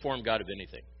 You don't inform God of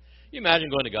anything. You imagine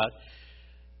going to God,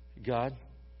 God,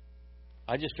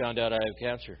 I just found out I have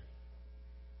cancer.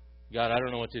 God, I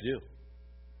don't know what to do.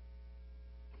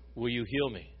 Will you heal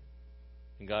me?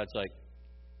 And God's like,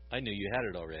 I knew you had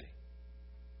it already.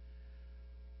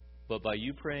 But by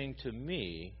you praying to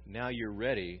me, now you're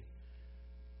ready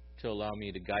to allow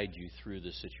me to guide you through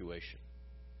the situation.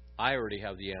 I already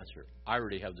have the answer. I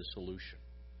already have the solution.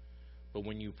 But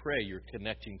when you pray, you're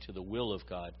connecting to the will of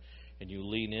God, and you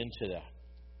lean into that.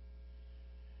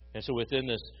 And so within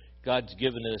this, God's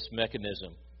given this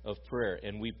mechanism of prayer,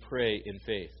 and we pray in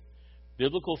faith.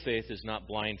 Biblical faith is not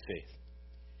blind faith.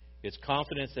 It's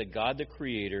confidence that God the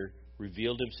Creator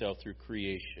revealed Himself through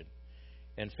creation.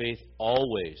 And faith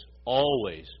always,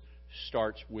 always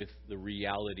starts with the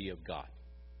reality of God.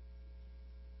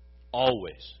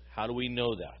 Always. How do we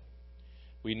know that?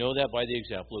 We know that by the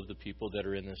example of the people that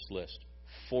are in this list.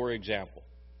 For example,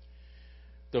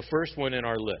 the first one in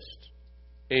our list,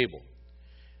 Abel,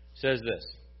 says this,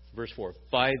 verse 4,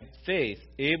 by faith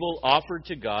Abel offered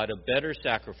to God a better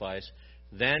sacrifice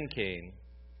than Cain,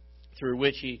 through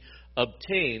which he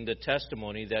obtained the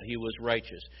testimony that he was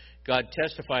righteous. God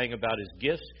testifying about his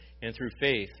gifts, and through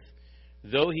faith,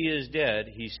 though he is dead,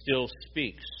 he still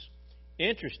speaks.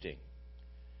 Interesting.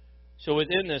 So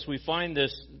within this, we find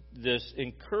this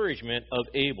encouragement of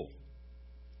Abel.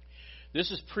 This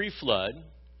is pre-flood.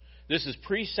 This is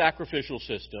pre-sacrificial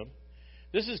system.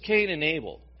 This is Cain and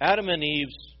Abel, Adam and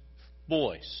Eve's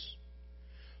boys.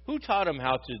 Who taught them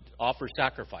how to offer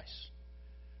sacrifice?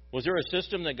 Was there a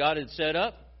system that God had set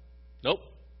up? Nope.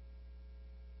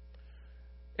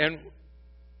 And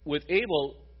with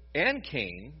Abel and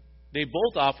Cain, they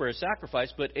both offer a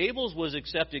sacrifice, but Abel's was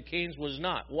accepted, Cain's was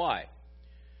not. Why?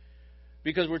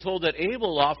 Because we're told that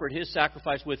Abel offered his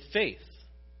sacrifice with faith.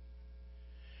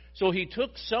 So he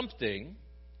took something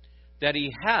that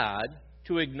he had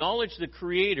to acknowledge the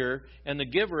Creator and the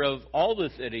giver of all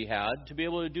that he had to be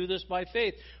able to do this by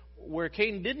faith, where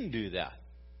Cain didn't do that.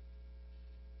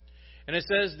 And it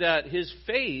says that his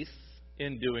faith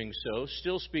in doing so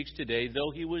still speaks today,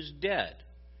 though he was dead.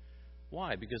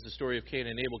 Why? Because the story of Cain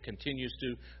and Abel continues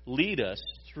to lead us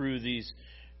through these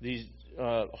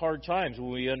hard times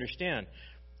when we understand.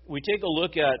 We take a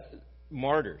look at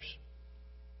martyrs.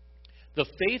 The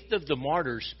faith of the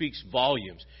martyrs speaks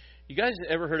volumes. You guys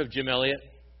ever heard of Jim Elliot?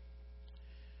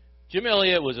 Jim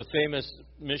Elliot was a famous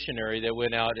missionary that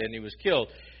went out and he was killed.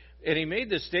 And he made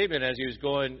this statement as he was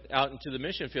going out into the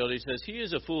mission field. He says, he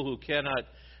is a fool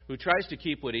who tries to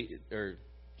keep what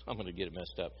I'm going to get it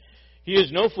messed up. He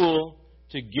is no fool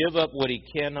to give up what he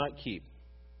cannot keep.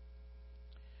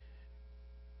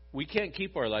 We can't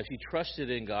keep our lives. He trusted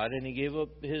in God and he gave up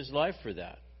his life for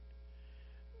that.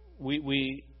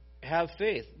 We have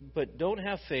faith, but don't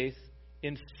have faith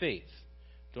in faith.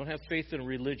 Don't have faith in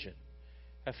religion.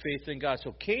 Have faith in God.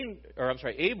 So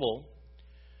Abel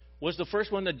was the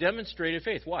first one that demonstrated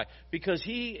faith. Why? Because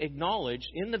he acknowledged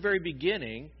in the very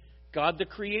beginning God the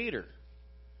Creator.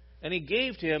 And he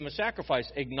gave to him a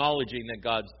sacrifice acknowledging that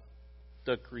God's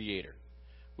the Creator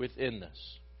within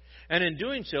this. And in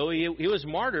doing so, he was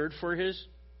martyred for his,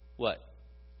 what?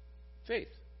 Faith.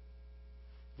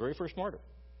 Very first martyr.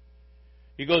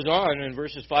 He goes on in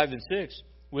verses 5 and 6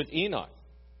 with Enoch.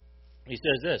 He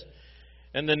says this,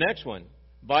 and the next one,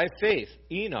 by faith,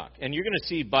 Enoch. And you're going to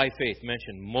see by faith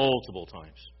mentioned multiple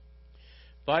times.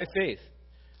 By faith,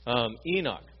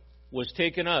 Enoch was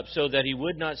taken up so that he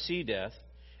would not see death,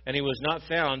 and he was not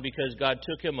found because God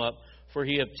took him up. For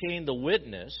he obtained the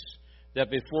witness that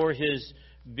before his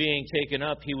being taken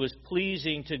up, he was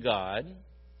pleasing to God.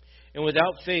 And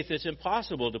without faith, it's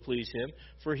impossible to please him.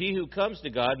 For he who comes to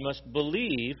God must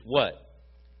believe, what?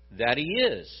 That he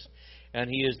is. And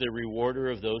he is the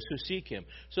rewarder of those who seek him.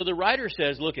 So the writer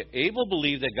says, look, Abel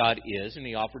believed that God is, and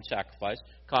he offered sacrifice.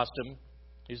 Cost him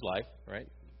his life, right?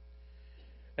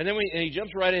 And then he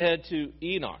jumps right ahead to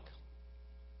Enoch.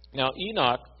 Now,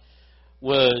 Enoch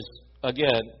was,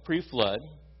 again, pre-flood.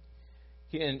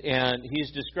 And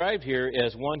he's described here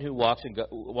as one who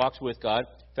walks with God.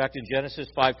 In fact, in Genesis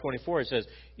 5:24, it says,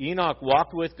 Enoch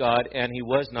walked with God, and he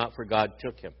was not, for God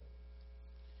took him.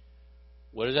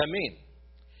 What does that mean?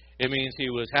 It means he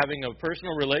was having a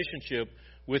personal relationship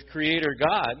with Creator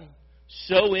God,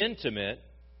 so intimate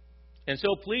and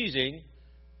so pleasing.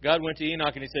 God went to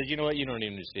Enoch and he says, you know what, you don't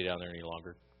even need to stay down there any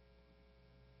longer.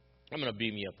 I'm going to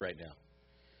beam you up right now.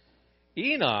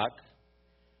 Enoch,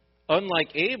 unlike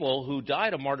Abel, who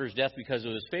died a martyr's death because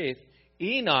of his faith,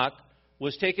 Enoch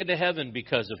was taken to heaven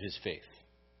because of his faith.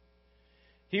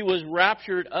 He was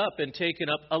raptured up and taken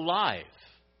up alive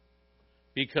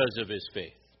because of his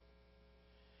faith.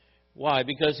 Why?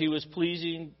 Because he was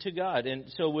pleasing to God. And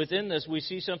so within this, we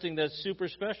see something that's super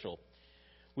special.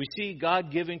 We see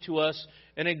God giving to us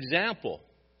an example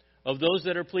of those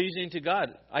that are pleasing to God.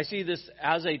 I see this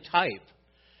as a type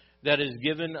that is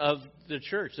given of the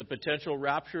church, the potential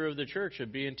rapture of the church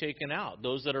of being taken out,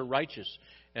 those that are righteous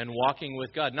and walking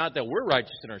with God. Not that we're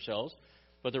righteous in ourselves,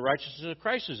 but the righteousness of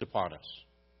Christ is upon us.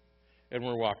 And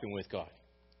we're walking with God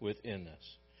within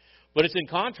this. But it's in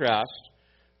contrast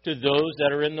to those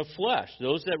that are in the flesh,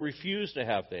 those that refuse to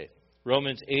have faith.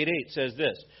 Romans 8:8 says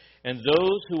this, and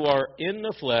those who are in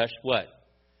the flesh, what?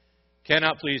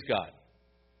 Cannot please God.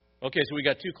 Okay, so we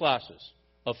got two classes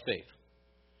of faith.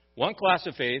 One class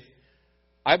of faith,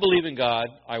 I believe in God,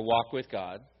 I walk with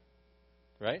God,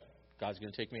 right? God's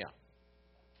going to take me out.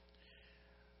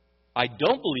 I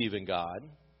don't believe in God,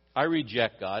 I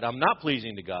reject God, I'm not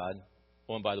pleasing to God.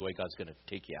 Oh, and by the way, God's going to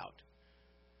take you out.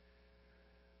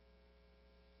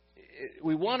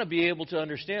 We want to be able to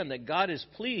understand that God is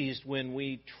pleased when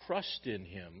we trust in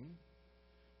Him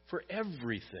for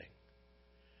everything.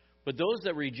 But those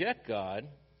that reject God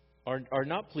are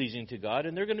not pleasing to God,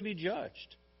 and they're going to be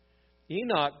judged.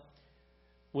 Enoch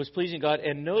was pleasing God,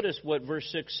 and notice what verse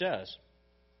 6 says.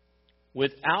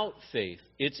 Without faith,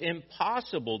 it's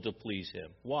impossible to please Him.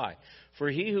 Why?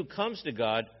 For he who comes to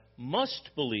God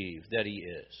must believe that He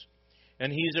is,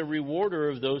 and He's a rewarder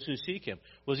of those who seek Him.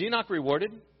 Was Enoch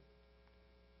rewarded?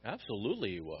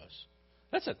 Absolutely he was.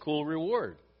 That's a cool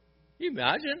reward. Can you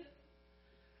imagine?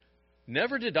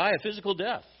 Never to die a physical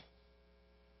death.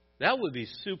 That would be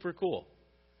super cool.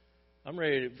 I'm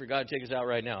ready for God to take us out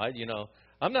right now.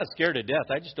 I'm not scared of death.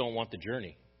 I just don't want the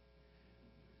journey.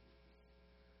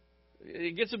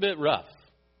 It gets a bit rough.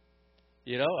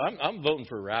 I'm voting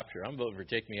for rapture. I'm voting for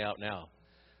take me out now.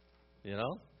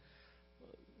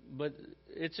 But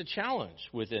it's a challenge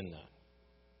within that.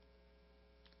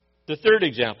 The third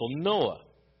example, Noah.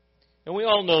 And we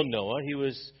all know Noah.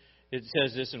 It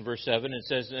says this in verse 7. It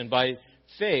says, and by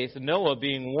faith, Noah,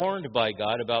 being warned by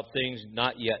God about things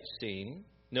not yet seen.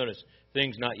 Notice,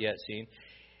 things not yet seen.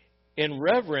 In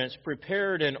reverence,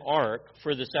 prepared an ark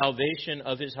for the salvation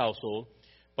of his household,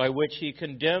 by which he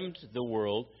condemned the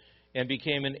world and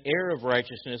became an heir of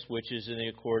righteousness, which is in the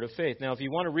accord of faith. Now, if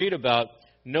you want to read about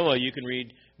Noah, you can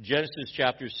read Genesis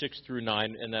chapters 6 through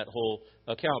 9 and that whole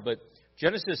account. But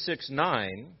Genesis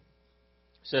 6:9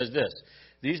 says this.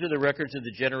 These are the records of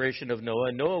the generation of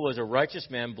Noah. Noah was a righteous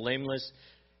man, blameless.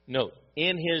 Note,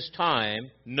 in his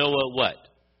time, Noah what?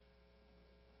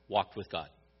 Walked with God.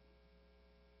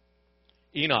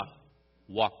 Enoch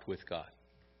walked with God.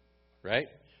 Right?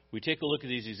 We take a look at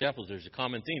these examples. There's a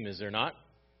common theme, is there not?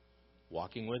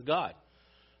 Walking with God.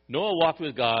 Noah walked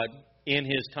with God in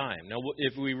his time. Now,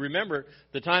 if we remember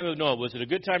the time of Noah, was it a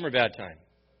good time or bad time?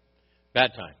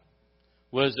 Bad time.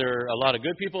 Was there a lot of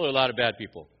good people or a lot of bad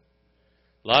people?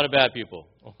 A lot of bad people.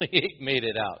 Only 8 made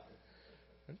it out.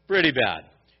 Pretty bad.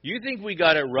 You think we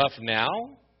got it rough now?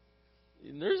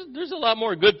 There's a lot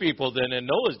more good people than in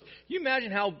Noah's. You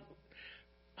imagine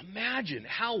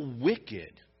how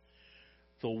wicked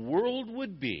the world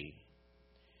would be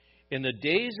in the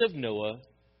days of Noah,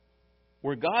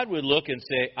 where God would look and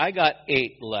say, I got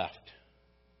 8 left,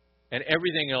 and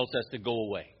everything else has to go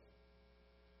away.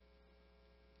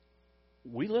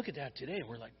 We look at that today and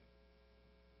we're like,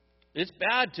 it's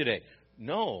bad today.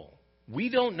 No, we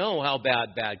don't know how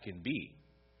bad can be.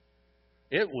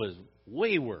 It was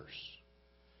way worse.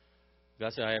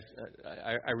 God said,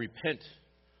 I repent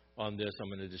on this. I'm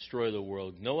going to destroy the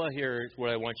world. Noah, here is what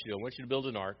I want you to do. I want you to build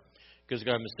an ark. because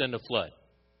I'm going to send a flood.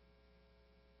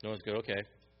 Noah's go, okay.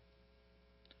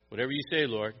 Whatever you say,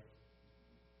 Lord.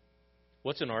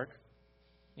 What's an ark?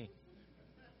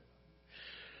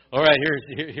 All right,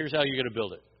 here's how you're going to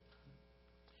build it.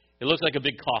 It looks like a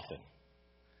big coffin.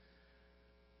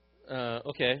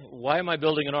 Okay, why am I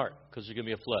building an ark? Because there's going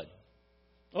to be a flood.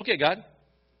 Okay, God.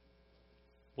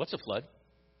 What's a flood?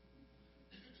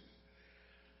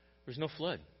 There's no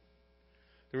flood.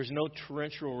 There was no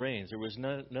torrential rains. There was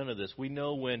none of this. We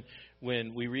know when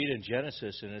we read in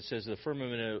Genesis and it says the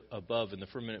firmament above and the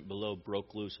firmament below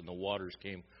broke loose and the waters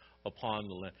came upon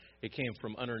the land. It came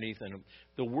from underneath, and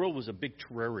the world was a big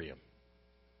terrarium.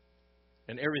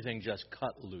 And everything just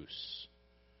cut loose,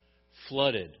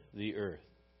 flooded the earth.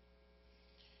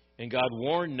 And God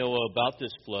warned Noah about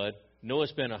this flood. Noah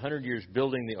spent 100 years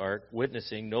building the ark,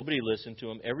 witnessing. Nobody listened to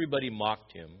him. Everybody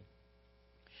mocked him.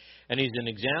 And he's an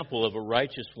example of a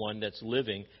righteous one that's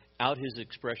living out his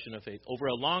expression of faith over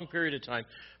a long period of time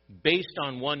based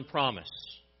on one promise.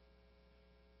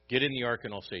 Get in the ark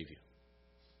and I'll save you.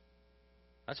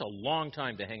 That's a long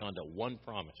time to hang on to one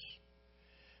promise.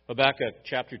 Habakkuk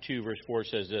chapter 2 verse 4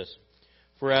 says this.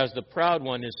 For as the proud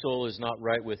one, his soul is not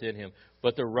right within him,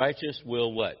 but the righteous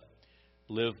will what?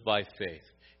 Live by faith.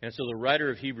 And so the writer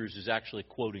of Hebrews is actually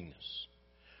quoting this.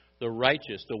 The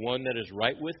righteous, the one that is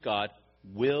right with God,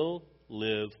 will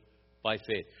live by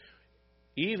faith.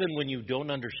 Even when you don't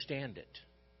understand it.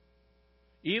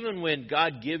 Even when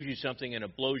God gives you something and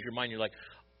it blows your mind, you're like,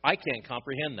 I can't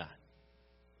comprehend that.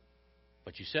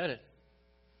 But you said it.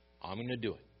 I'm going to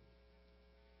do it.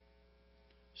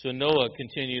 So Noah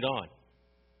continued on.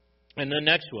 And the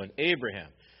next one, Abraham,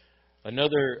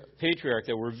 another patriarch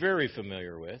that we're very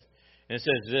familiar with. And it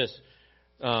says this,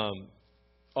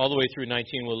 all the way through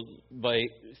 19, well, by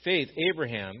faith,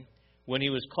 Abraham, when he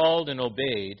was called and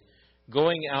obeyed,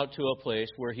 going out to a place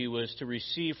where he was to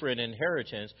receive for an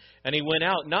inheritance, and he went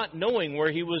out not knowing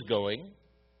where he was going.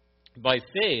 By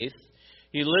faith,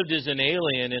 he lived as an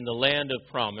alien in the land of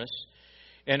promise,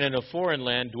 and in a foreign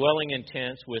land, dwelling in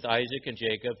tents with Isaac and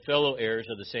Jacob, fellow heirs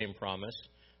of the same promise.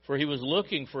 For he was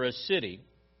looking for a city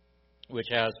which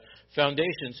has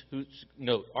foundations, whose,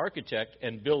 note, architect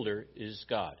and builder is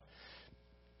God.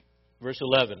 Verse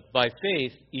 11, by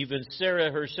faith, even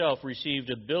Sarah herself received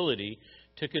ability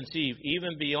to conceive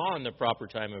even beyond the proper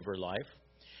time of her life.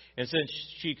 And since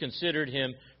she considered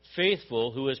him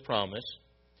faithful who has promised,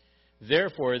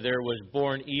 therefore there was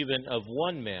born even of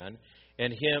one man,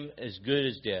 and him as good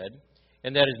as dead,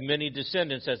 and that as many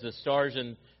descendants as the stars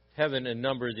in heaven, and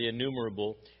number the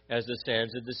innumerable as the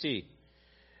sands of the sea.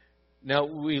 Now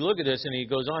we look at this, and he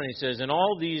goes on, he says, and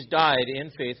all these died in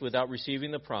faith without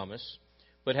receiving the promise,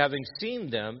 but having seen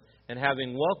them, and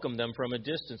having welcomed them from a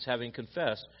distance, having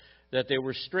confessed that they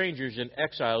were strangers and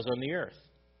exiles on the earth.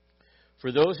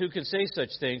 For those who can say such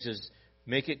things as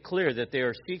make it clear that they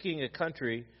are seeking a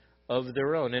country of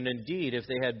their own. And indeed, if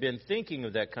they had been thinking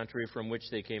of that country from which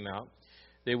they came out,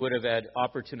 they would have had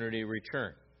opportunity to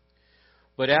return.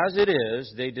 But as it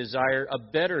is, they desire a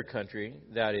better country,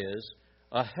 that is,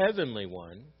 a heavenly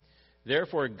one.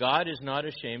 Therefore, God is not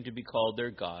ashamed to be called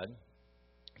their God,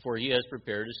 for he has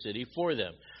prepared a city for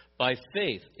them. By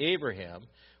faith, Abraham,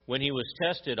 when he was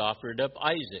tested, offered up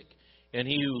Isaac. And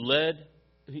he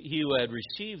who had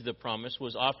received the promise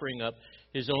was offering up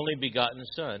his only begotten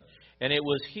son. And it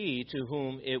was he to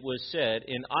whom it was said,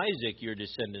 in Isaac your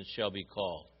descendants shall be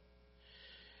called.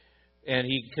 And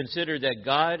he considered that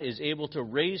God is able to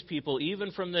raise people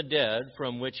even from the dead,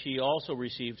 from which he also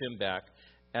received him back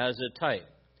as a type.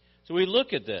 So we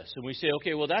look at this and we say,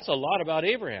 okay, well, that's a lot about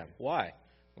Abraham. Why?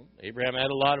 Well, Abraham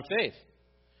had a lot of faith.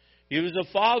 He was the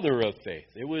father of faith.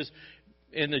 It was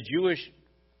in the Jewish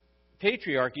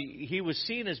patriarchy, he was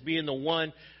seen as being the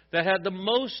one that had the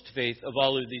most faith of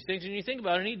all of these things. And you think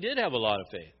about it, and he did have a lot of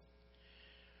faith.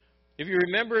 If you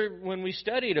remember when we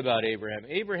studied about Abraham,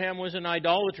 Abraham was an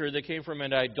idolater that came from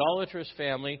an idolatrous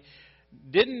family,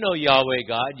 didn't know Yahweh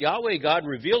God. Yahweh God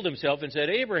revealed himself and said,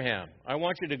 Abraham, I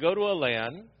want you to go to a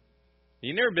land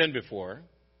you've never been before.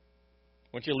 I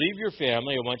want you to leave your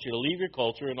family. I want you to leave your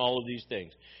culture and all of these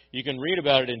things. You can read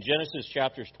about it in Genesis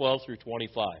chapters 12 through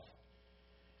 25.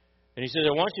 And he says,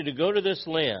 I want you to go to this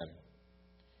land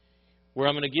where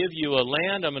I'm going to give you a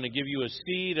land, I'm going to give you a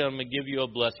seed, I'm going to give you a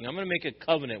blessing. I'm going to make a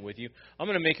covenant with you. I'm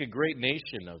going to make a great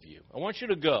nation of you. I want you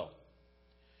to go.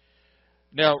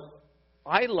 Now,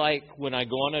 I like when I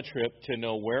go on a trip to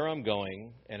know where I'm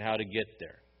going and how to get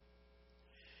there.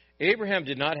 Abraham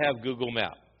did not have Google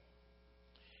Maps.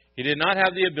 He did not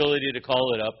have the ability to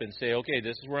call it up and say, okay,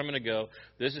 this is where I'm going to go.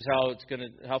 This is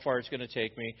how far it's going to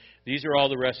take me. These are all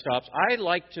the rest stops. I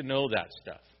like to know that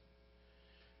stuff.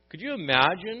 Could you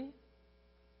imagine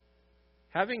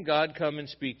having God come and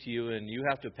speak to you, and you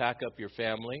have to pack up your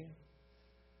family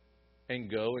and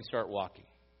go and start walking.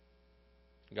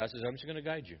 God says, I'm just going to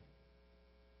guide you.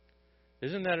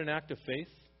 Isn't that an act of faith?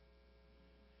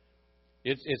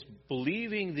 It's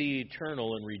believing the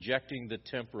eternal and rejecting the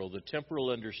temporal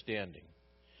understanding,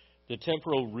 the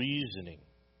temporal reasoning.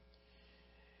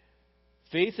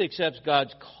 Faith accepts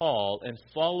God's call and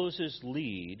follows His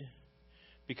lead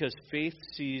because faith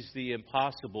sees the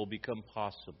impossible become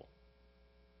possible.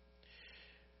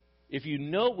 If you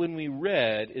note when we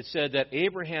read, it said that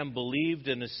Abraham believed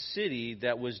in a city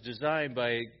that was designed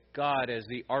by God as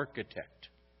the architect.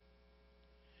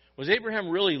 Was Abraham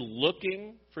really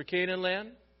looking for Canaan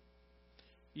land?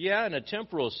 Yeah, in a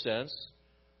temporal sense,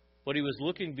 but he was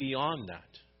looking beyond that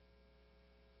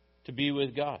to be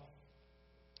with God.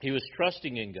 He was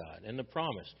trusting in God and the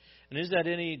promise. And is that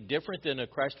any different than a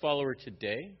Christ follower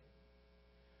today?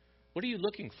 What are you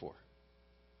looking for?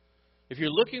 If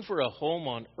you're looking for a home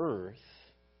on earth,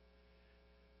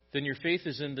 then your faith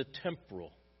is in the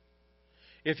temporal.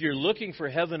 If you're looking for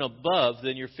heaven above,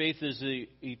 then your faith is the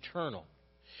eternal.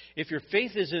 If your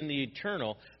faith is in the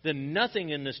eternal, then nothing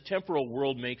in this temporal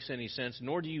world makes any sense,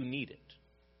 nor do you need it.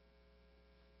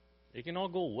 It can all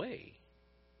go away.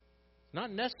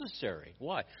 Not necessary.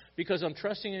 Why? Because I'm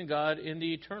trusting in God in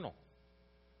the eternal.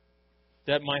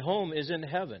 That my home is in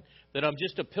heaven. That I'm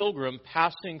just a pilgrim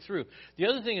passing through. The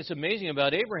other thing that's amazing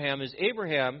about Abraham is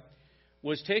Abraham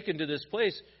was taken to this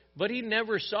place, but he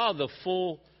never saw the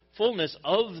fullness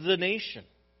of the nation.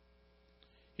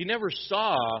 He never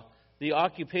saw the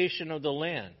occupation of the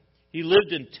land. He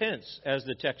lived in tents, as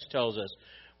the text tells us,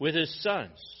 with his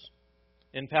sons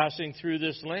in passing through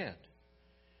this land.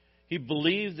 He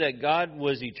believed that God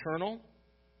was eternal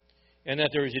and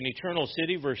that there was an eternal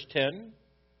city, verse 10.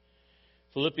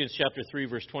 Philippians chapter 3,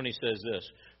 verse 20 says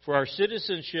this, "For our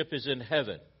citizenship is in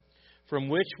heaven, from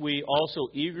which we also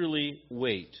eagerly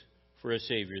wait for a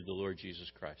Savior, the Lord Jesus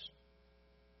Christ."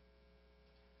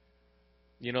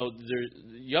 You know,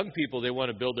 young people, they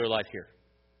want to build their life here.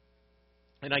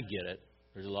 And I get it.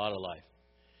 There's a lot of life.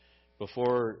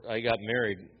 Before I got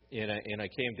married and I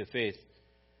came to faith,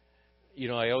 you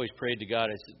know, I always prayed to God.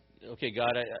 I said, okay,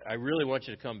 God, I really want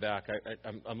you to come back.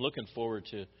 I'm looking forward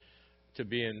to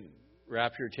being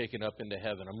raptured, taken up into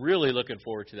heaven. I'm really looking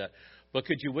forward to that. But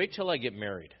could you wait till I get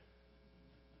married?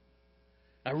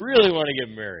 I really want to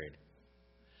get married.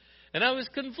 And I was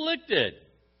conflicted.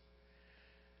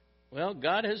 Well,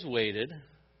 God has waited,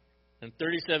 and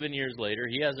 37 years later,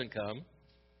 He hasn't come.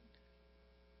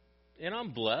 And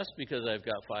I'm blessed because I've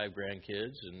got 5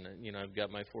 grandkids, and you know I've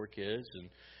got my 4 kids,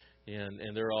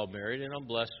 and they're all married, and I'm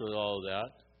blessed with all of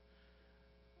that.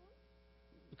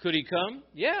 Could He come?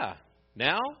 Yeah.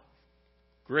 Now?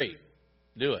 Great.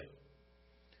 Do it.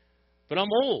 But I'm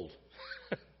old.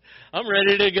 I'm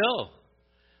ready to go.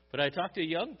 But I talk to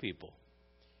young people,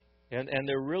 and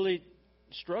they're really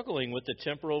struggling with the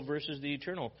temporal versus the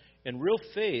eternal. And real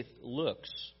faith looks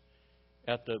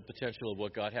at the potential of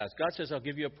what God has. God says, I'll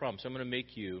give you a promise. I'm going to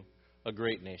make you a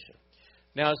great nation.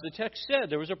 Now, as the text said,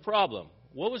 there was a problem.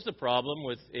 What was the problem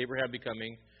with Abraham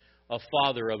becoming a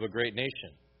father of a great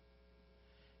nation?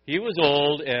 He was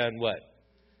old, and what?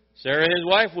 Sarah, his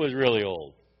wife, was really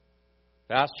old.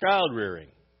 Past child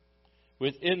rearing.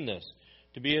 Within this,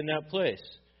 to be in that place.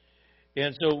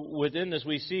 And so within this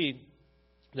we see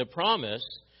the promise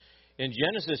in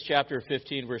Genesis chapter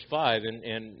 15, verse 5,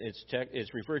 and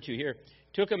it's referred to here.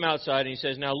 Took him outside, and he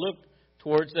says, now look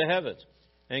towards the heavens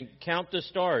and count the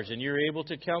stars, and you're able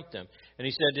to count them. And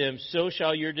he said to him, so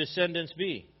shall your descendants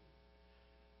be.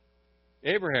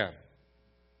 Abraham,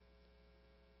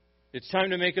 it's time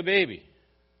to make a baby.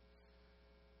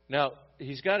 Now,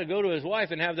 he's got to go to his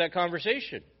wife and have that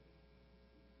conversation.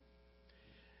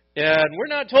 And we're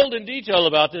not told in detail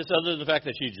about this other than the fact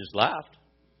that she just laughed.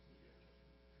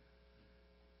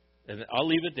 And I'll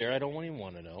leave it there. I don't even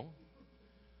want to know.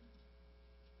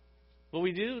 But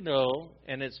we do know,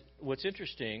 and what's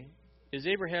interesting, is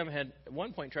Abraham had at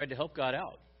one point tried to help God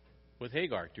out with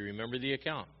Hagar. Do you remember the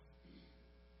account?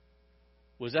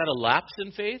 Was that a lapse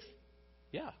in faith?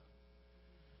 Yeah.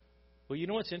 Well, you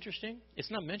know what's interesting?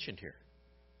 It's not mentioned here.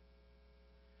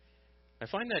 I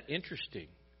find that interesting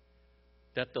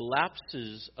that the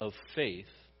lapses of faith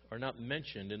are not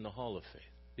mentioned in the Hall of Faith.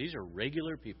 These are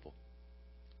regular people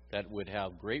that would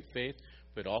have great faith,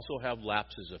 but also have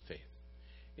lapses of faith.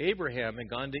 Abraham had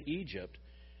gone to Egypt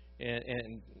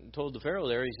and told the Pharaoh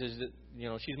there, he says, that, you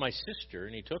know, she's my sister,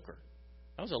 and he took her.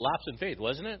 That was a lapse in faith,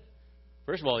 wasn't it?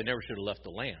 First of all, he never should have left the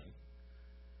land.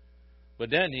 But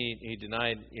then he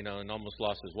denied, you know, and almost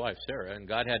lost his wife, Sarah, and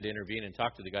God had to intervene and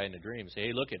talk to the guy in the dream and say,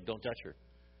 hey, look, don't touch her.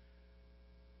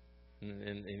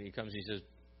 And he comes and he says,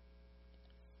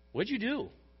 "What'd you do?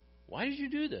 Why did you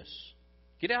do this?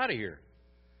 Get out of here.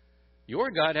 Your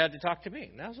God had to talk to me."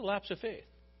 And that was a lapse of faith.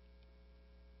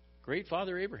 Great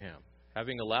Father Abraham.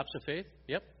 Having a lapse of faith?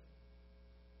 Yep.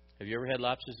 Have you ever had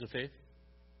lapses of faith?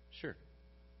 Sure.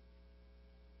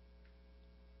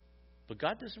 But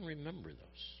God doesn't remember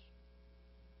those.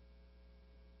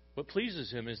 What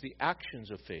pleases Him is the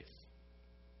actions of faith.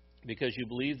 Because you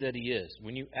believe that He is.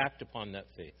 When you act upon that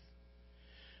faith.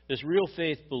 This real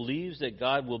faith believes that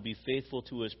God will be faithful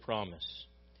to His promise.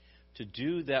 To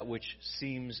do that which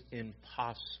seems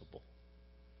impossible.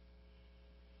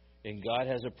 And God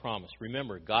has a promise.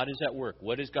 Remember, God is at work.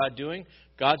 What is God doing?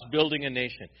 God's building a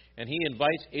nation. And He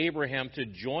invites Abraham to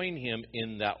join Him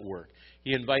in that work.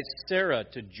 He invites Sarah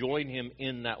to join Him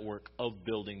in that work of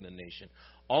building the nation.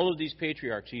 All of these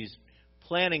patriarchs, He's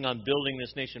planning on building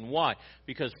this nation. Why?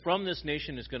 Because from this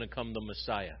nation is going to come the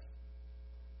Messiah.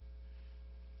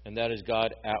 And that is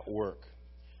God at work.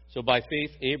 So by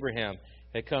faith, Abraham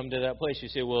had come to that place. You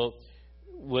say, well,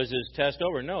 was his test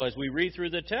over? No, as we read through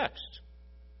the text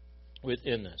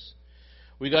within this,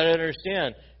 we got to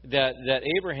understand that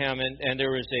Abraham, and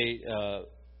there was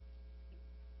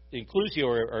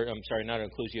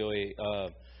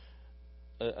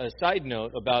a side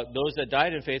note about those that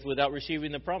died in faith without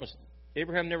receiving the promise.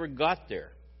 Abraham never got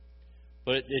there,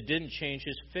 but it didn't change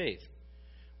his faith.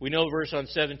 We know verse on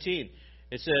 17.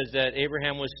 It says that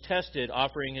Abraham was tested,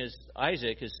 offering his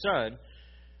Isaac, his son,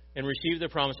 and received the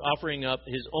promise, offering up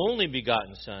his only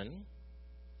begotten son,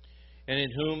 and in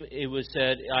whom it was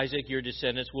said, Isaac, your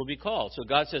descendants will be called. So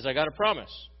God says, I got a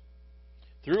promise.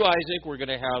 Through Isaac, we're going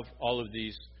to have all of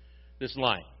this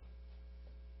line.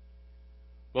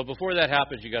 But before that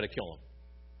happens, you got to kill him.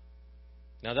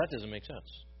 Now that doesn't make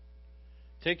sense.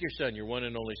 Take your son, your one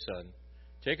and only son,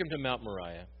 take him to Mount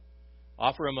Moriah,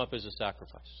 offer him up as a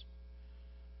sacrifice.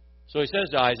 So he says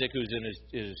to Isaac, who's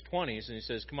in his 20s, and he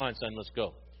says, come on, son, let's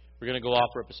go. We're going to go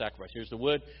offer up a sacrifice. Here's the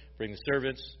wood, bring the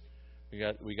servants. We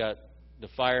got the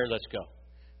fire, let's go.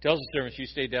 Tells the servants, you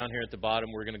stay down here at the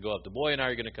bottom, we're going to go up. The boy and I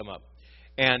are going to come up.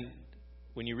 And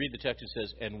when you read the text, it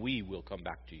says, and we will come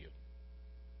back to you.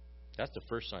 That's the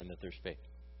first sign that there's faith.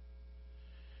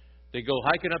 They go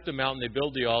hiking up the mountain, they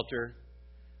build the altar.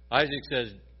 Isaac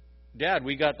says, Dad,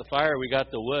 we got the fire, we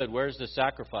got the wood, where's the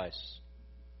sacrifice?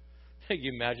 Can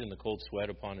you imagine the cold sweat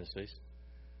upon his face?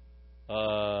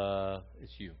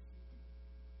 It's you.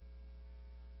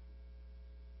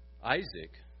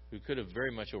 Isaac, who could have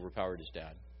very much overpowered his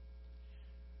dad,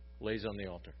 lays on the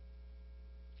altar.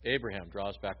 Abraham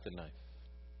draws back the knife,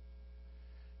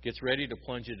 gets ready to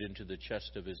plunge it into the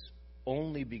chest of his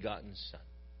only begotten son.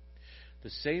 The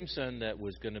same son that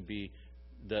was going to be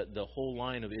the whole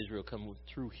line of Israel come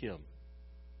through him.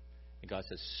 And God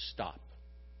says, stop.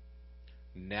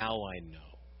 Now I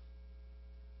know.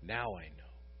 Now I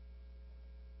know.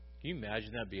 Can you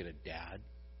imagine that being a dad?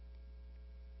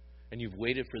 And you've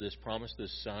waited for this promise,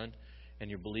 this son, and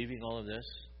you're believing all of this,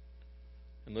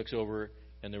 and looks over,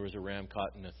 and there was a ram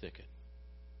caught in a thicket.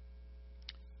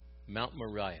 Mount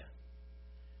Moriah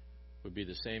would be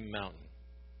the same mountain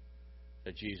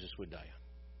that Jesus would die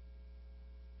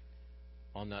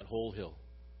on that whole hill.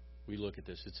 We look at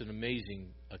this. It's an amazing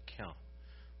account.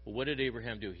 But what did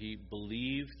Abraham do? He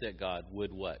believed that God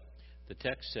would what? The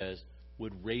text says,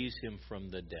 would raise him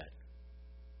from the dead.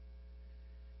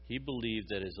 He believed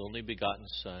that his only begotten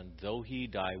son, though he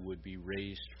die, would be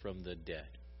raised from the dead.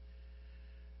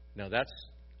 Now that's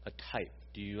a type.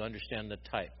 Do you understand the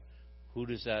type? Who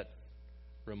does that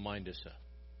remind us of?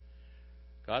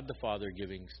 God the Father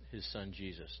giving His Son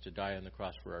Jesus to die on the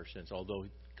cross for our sins, although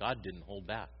God didn't hold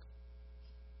back.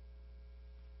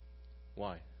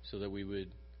 Why? So that we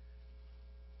would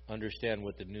understand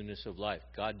what the newness of life.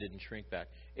 God didn't shrink back.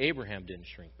 Abraham didn't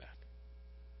shrink back.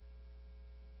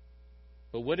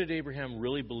 But what did Abraham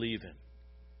really believe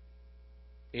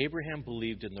in? Abraham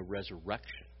believed in the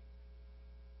resurrection.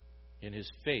 In his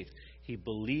faith, he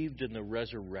believed in the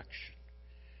resurrection.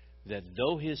 That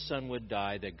though his son would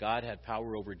die, that God had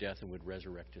power over death and would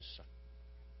resurrect his son.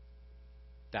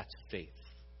 That's faith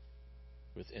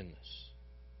within this.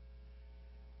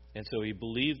 And so he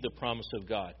believed the promise of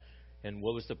God. And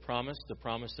what was the promise? The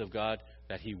promise of God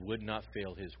that He would not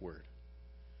fail His word.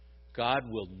 God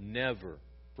will never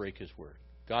break His word.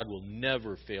 God will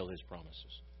never fail His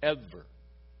promises. Ever.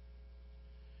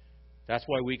 That's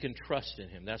why we can trust in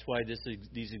Him. That's why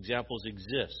these examples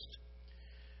exist.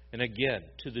 And again,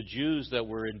 to the Jews that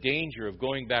were in danger of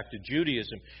going back to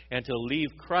Judaism and to leave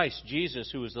Christ, Jesus,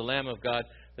 who is the Lamb of God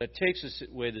that takes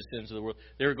away the sins of the world,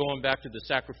 they were going back to the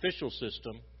sacrificial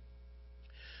system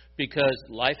because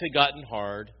life had gotten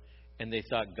hard and they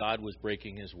thought God was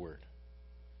breaking His word.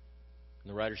 And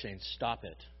the writer's saying, stop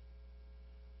it.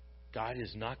 God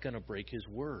is not going to break His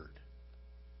word.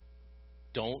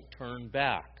 Don't turn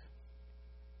back.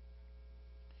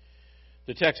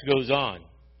 The text goes on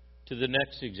to the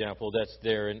next example that's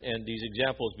there, and these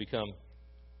examples become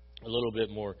a little bit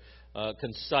more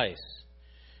concise.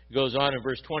 It goes on in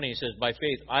verse 20, he says, by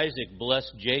faith Isaac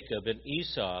blessed Jacob and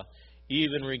Esau,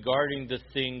 even regarding the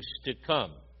things to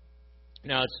come.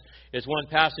 Now, it's one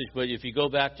passage, but if you go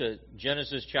back to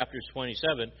Genesis chapter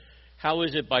 27, how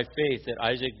is it by faith that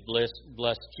Isaac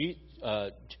blessed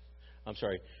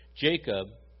Jacob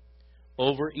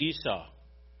over Esau?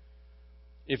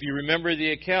 If you remember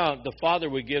the account, the father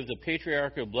would give the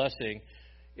patriarchal blessing,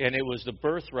 and it was the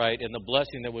birthright and the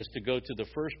blessing that was to go to the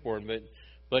firstborn,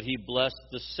 but he blessed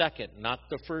the second, not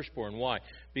the firstborn. Why?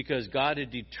 Because God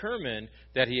had determined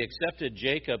that He accepted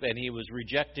Jacob and He was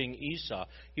rejecting Esau.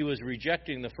 He was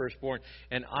rejecting the firstborn.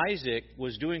 And Isaac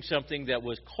was doing something that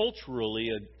was culturally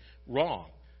wrong.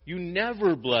 You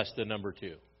never bless the number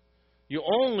 2. You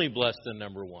only bless the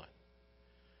number 1.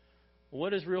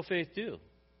 What does real faith do?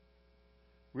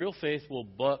 Real faith will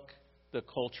buck the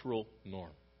cultural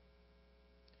norm.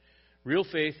 Real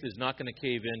faith is not going to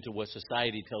cave into what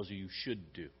society tells you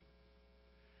should do.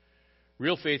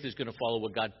 Real faith is going to follow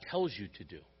what God tells you to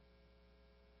do.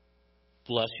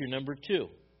 Bless your number 2.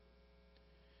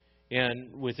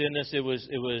 And within this, it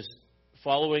was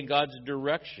following God's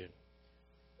direction,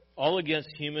 all against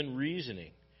human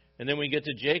reasoning. And then we get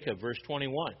to Jacob, verse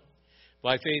 21.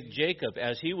 By faith, Jacob,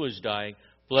 as he was dying,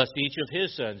 blessed each of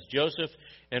his sons,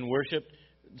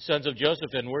 sons of Joseph,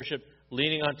 and worshipped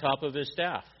leaning on top of his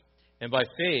staff. And by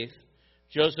faith,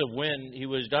 Joseph, when he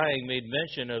was dying, made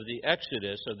mention of the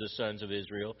exodus of the sons of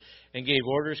Israel and gave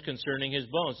orders concerning his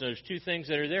bones. Now, there's 2 things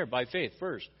that are there by faith.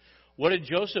 First, what did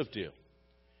Joseph do?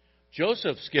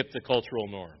 Joseph skipped the cultural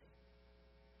norm.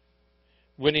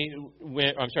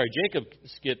 Jacob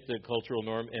skipped the cultural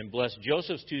norm and blessed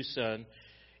Joseph's 2 sons,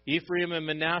 Ephraim and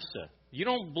Manasseh. You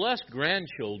don't bless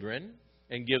grandchildren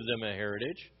and give them a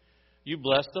heritage. You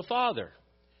bless the father.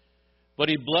 But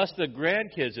he blessed the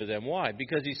grandkids of them. Why?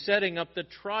 Because he's setting up the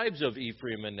tribes of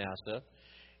Ephraim and Manasseh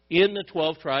in the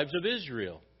 12 tribes of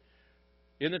Israel.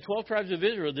 In the 12 tribes of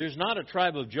Israel, there's not a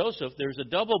tribe of Joseph. There's a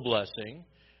double blessing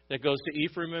that goes to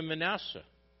Ephraim and Manasseh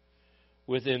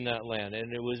within that land.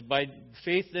 And it was by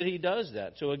faith that he does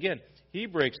that. So again, he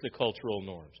breaks the cultural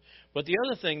norms. But the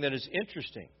other thing that is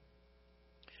interesting,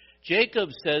 Jacob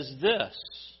says this.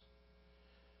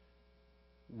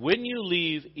 When you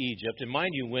leave Egypt, and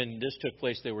mind you, when this took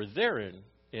place, they were there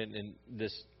in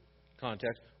this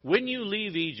context. When you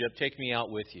leave Egypt, take me out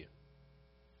with you.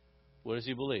 What does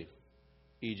he believe?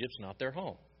 Egypt's not their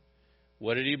home.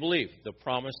 What did he believe? The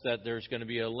promise that there's going to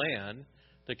be a land,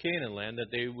 the Canaan land,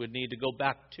 that they would need to go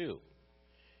back to,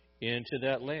 into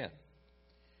that land.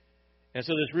 And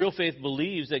so this real faith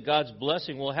believes that God's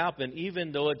blessing will happen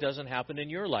even though it doesn't happen in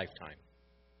your lifetime.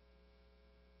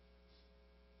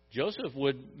 Joseph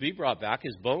would be brought back,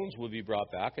 his bones would be brought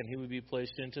back, and he would be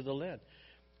placed into the land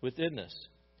within this.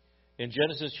 In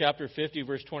Genesis chapter 50,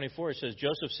 verse 24, it says,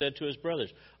 Joseph said to his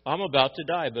brothers, I'm about to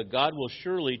die, but God will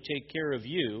surely take care of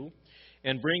you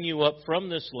and bring you up from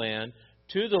this land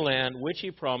to the land which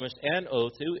He promised and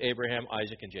oath to Abraham,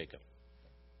 Isaac, and Jacob.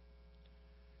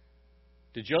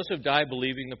 Did Joseph die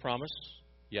believing the promise?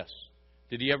 Yes.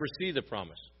 Did he ever see the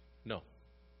promise? No.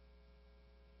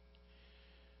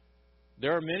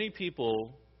 There are many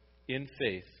people in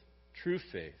faith, true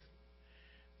faith,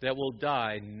 that will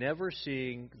die never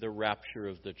seeing the rapture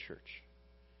of the church.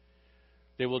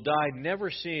 They will die never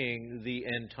seeing the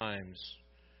end times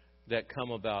that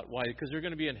come about. Why? Because they're going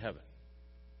to be in heaven.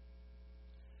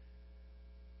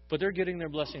 But they're getting their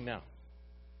blessing now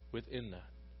within that.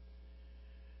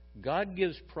 God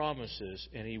gives promises,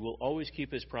 and He will always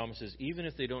keep His promises, even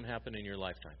if they don't happen in your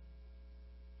lifetime.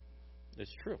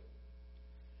 It's true.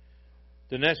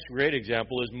 The next great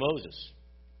example is Moses.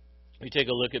 We take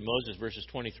a look at Moses, verses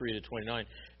 23 to 29.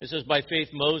 It says, by faith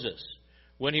Moses,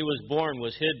 when he was born,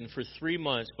 was hidden for 3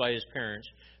 months by his parents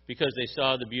because they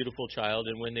saw the beautiful child,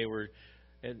 and when they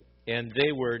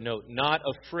were not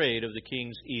afraid of the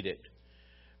king's edict.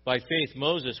 By faith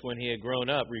Moses, when he had grown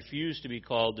up, refused to be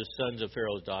called the sons of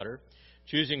Pharaoh's daughter,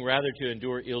 choosing rather to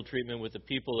endure ill treatment with the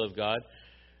people of God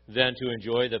than to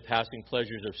enjoy the passing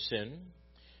pleasures of sin,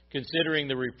 considering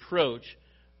the reproach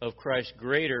of Christ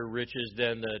greater riches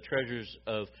than the treasures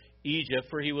of Egypt,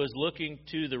 for he was looking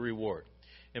to the reward.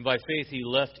 And by faith he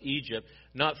left Egypt,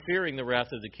 not fearing the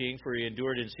wrath of the king, for he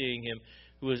endured in seeing him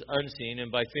who was unseen.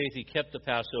 And by faith he kept the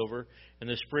Passover and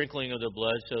the sprinkling of the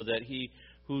blood, so that he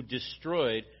who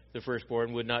destroyed the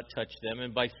firstborn, would not touch them.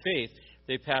 And by faith,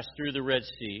 they passed through the Red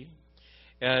Sea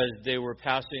as they were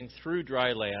passing through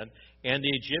dry land, and the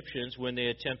Egyptians, when they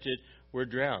attempted, were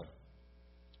drowned.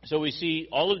 So we see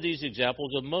all of these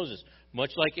examples of Moses,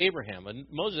 much like Abraham. And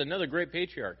Moses, another great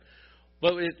patriarch.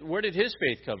 But where did his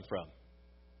faith come from?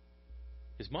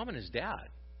 His mom and his dad.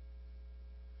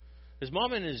 His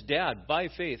mom and his dad, by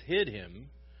faith, hid him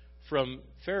from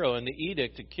Pharaoh and the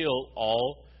edict to kill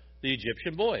all the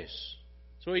Egyptian boys.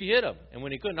 So he hid them. And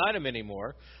when he couldn't hide them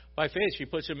anymore, by faith, she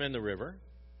puts him in the river,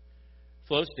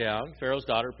 floats down. Pharaoh's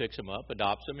daughter picks him up,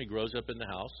 adopts him. He grows up in the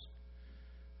house,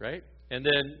 right? And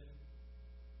then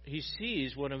he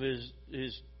sees one of his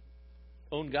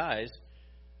own guys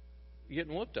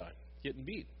getting whooped on, getting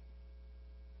beat.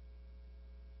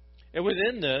 And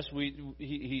within this,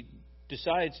 he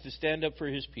decides to stand up for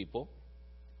his people,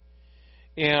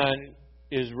 and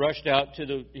is rushed out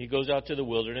he goes out to the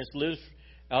wilderness, lives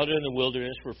out in the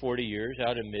wilderness for 40 years,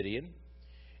 out in Midian,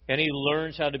 and he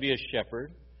learns how to be a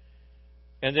shepherd,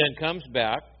 and then comes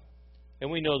back, and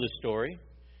we know the story.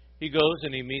 He goes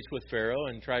and he meets with Pharaoh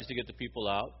and tries to get the people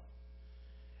out,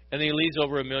 and he leads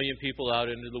over 1 million people out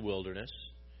into the wilderness,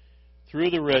 through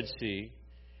the Red Sea.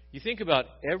 You think about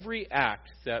every act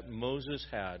that Moses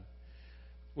had.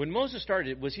 When Moses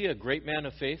started, was he a great man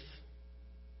of faith?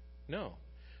 No.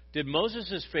 Did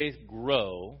Moses' faith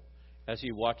grow as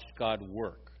he watched God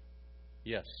work?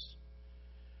 Yes.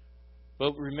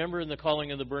 But remember in the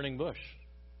calling of the burning bush,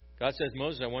 God says,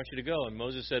 Moses, I want you to go. And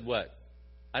Moses said what?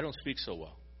 I don't speak so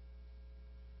well.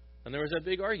 And there was that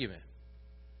big argument.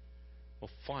 Well,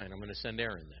 fine, I'm going to send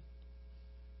Aaron then.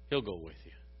 He'll go with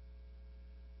you.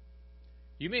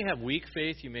 You may have weak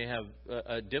faith. You may have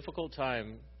a difficult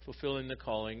time fulfilling the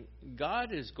calling.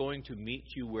 God is going to meet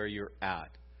you where you're at.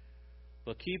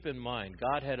 But keep in mind,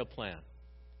 God had a plan.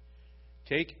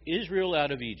 Take Israel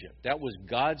out of Egypt. That was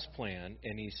God's plan.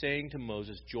 And he's saying to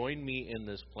Moses, join me in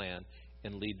this plan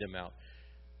and lead them out.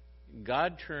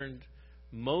 God turned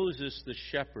Moses the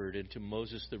shepherd into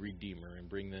Moses the redeemer and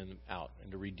bring them out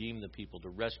and to redeem the people, to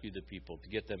rescue the people, to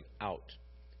get them out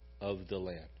of the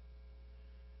land.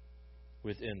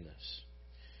 Within this.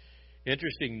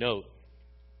 Interesting note,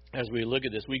 as we look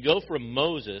at this, we go from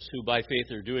Moses, who by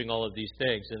faith are doing all of these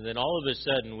things, and then all of a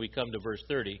sudden we come to verse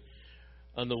 30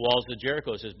 on the walls of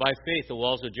Jericho. It says, by faith the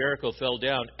walls of Jericho fell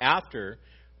down after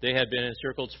they had been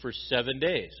encircled for 7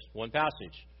 days. One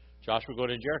passage. Joshua going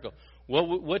to Jericho.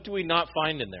 What do we not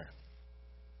find in there?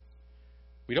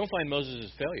 We don't find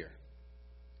Moses' failure.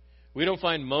 We don't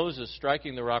find Moses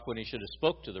striking the rock when he should have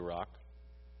spoke to the rock.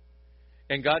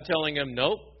 And God telling him,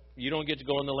 nope, you don't get to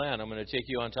go in the land. I'm going to take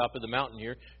you on top of the mountain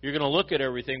here. You're going to look at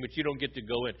everything, but you don't get to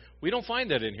go in. We don't find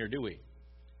that in here, do we?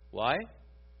 Why?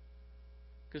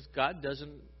 Because God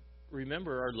doesn't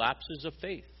remember our lapses of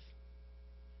faith.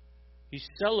 He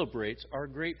celebrates our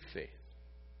great faith.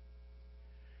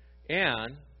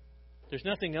 And there's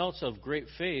nothing else of great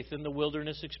faith in the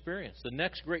wilderness experience. The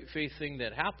next great faith thing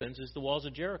that happens is the walls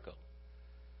of Jericho.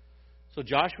 So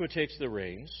Joshua takes the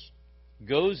reins,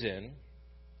 goes in,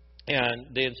 and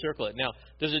they encircle it. Now,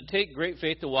 does it take great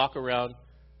faith to walk around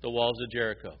the walls of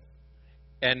Jericho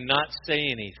and not say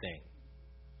anything?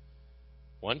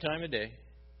 One time a day,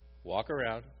 walk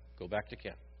around, go back to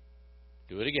camp.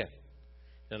 Do it again.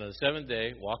 Then on the 7th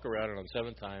day, walk around, and on the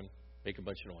 7th time, make a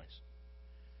bunch of noise.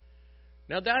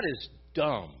 Now, that is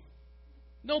dumb.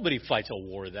 Nobody fights a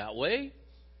war that way.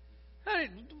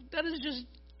 That is just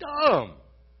dumb.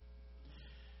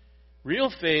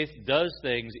 Real faith does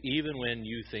things even when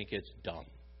you think it's dumb.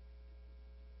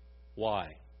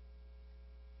 Why?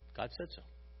 God said so.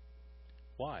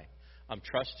 Why? I'm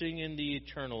trusting in the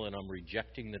eternal and I'm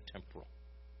rejecting the temporal.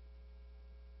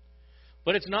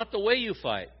 But it's not the way you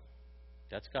fight.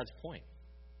 That's God's point.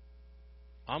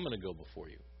 I'm going to go before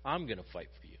you. I'm going to fight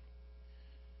for you.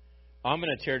 I'm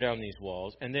going to tear down these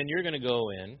walls, and then you're going to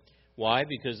go in. Why?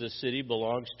 Because the city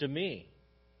belongs to me.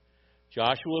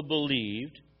 Joshua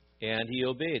believed, and he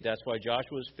obeyed. That's why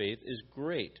Joshua's faith is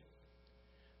great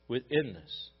within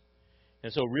this.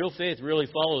 And so real faith really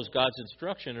follows God's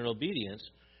instruction and obedience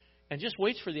and just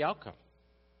waits for the outcome.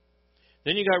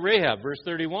 Then you got Rahab, verse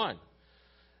 31.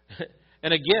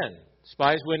 And again,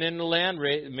 spies went into the land,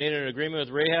 made an agreement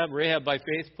with Rahab. Rahab, by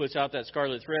faith, puts out that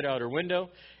scarlet thread out her window,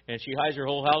 and she hides her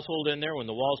whole household in there. When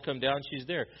the walls come down, she's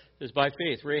there. It says, by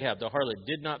faith, Rahab, the harlot,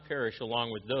 did not perish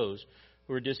along with those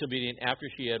who were disobedient after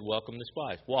she had welcomed the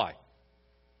spies. Why?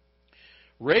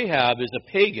 Rahab is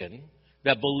a pagan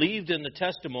that believed in the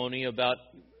testimony about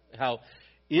how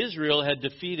Israel had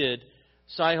defeated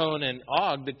Sihon and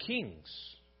Og, the kings.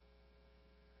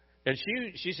 And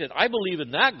she said, I believe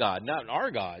in that God, not in our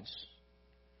gods.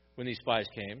 when these spies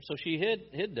came. So she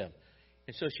hid them.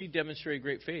 And so she demonstrated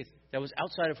great faith that was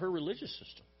outside of her religious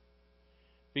system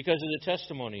because of the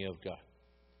testimony of God.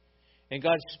 And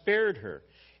God spared her.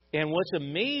 And what's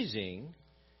amazing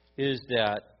is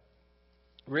that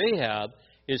Rahab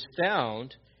is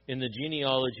found in the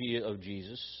genealogy of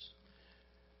Jesus.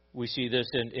 We see this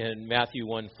in Matthew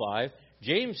 1:5.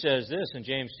 James says this in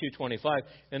James 2:25.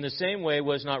 In the same way,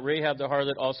 was not Rahab the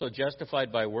harlot also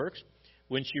justified by works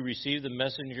when she received the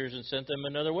messengers and sent them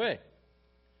another way?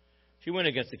 She went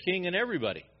against the king and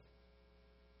everybody.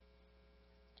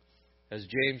 As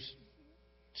James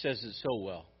says it so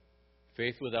well,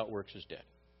 faith without works is dead.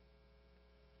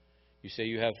 You say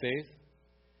you have faith?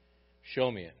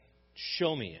 Show me it.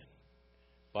 Show me it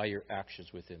by your actions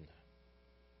within that.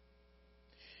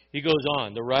 He goes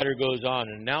on, the writer goes on,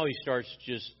 and now he starts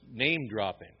just name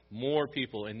dropping more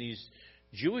people. And these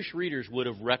Jewish readers would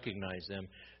have recognized them,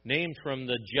 named from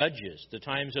the judges, the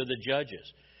times of the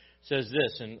judges. Says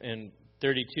this in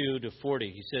 32 to 40.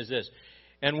 He says this,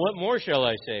 and what more shall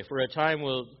I say? For a time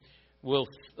will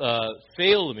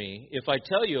fail me if I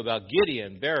tell you about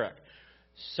Gideon, Barak,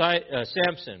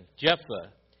 Samson,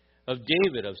 Jephthah, of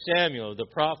David, of Samuel, of the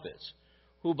prophets,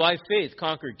 who by faith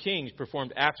conquered kings,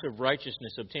 performed acts of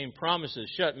righteousness, obtained promises,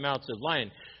 shut mouths of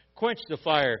lions, quenched the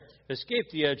fire, escaped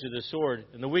the edge of the sword,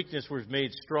 and the weakness was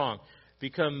made strong,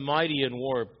 become mighty in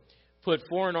war, put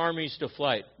foreign armies to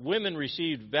flight. Women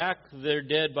received back their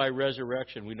dead by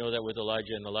resurrection. We know that with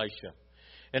Elijah and Elisha.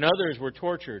 And others were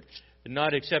tortured,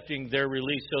 not accepting their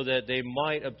release so that they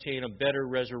might obtain a better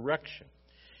resurrection.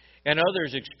 And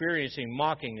others experiencing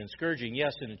mocking and scourging,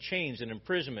 yes, and chains and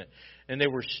imprisonment. And they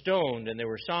were stoned, and they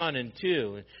were sawn in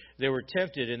two. And they were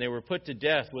tempted, and they were put to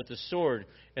death with the sword.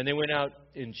 And they went out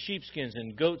in sheepskins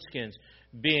and goatskins,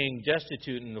 being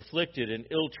destitute and afflicted and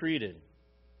ill-treated.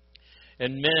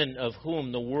 And men of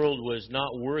whom the world was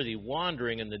not worthy,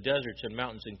 wandering in the deserts and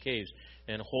mountains and caves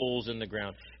and holes in the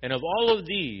ground. And of all of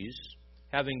these,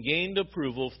 having gained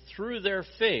approval through their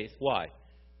faith, why?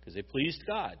 Because they pleased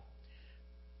God.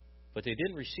 But they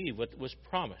didn't receive what was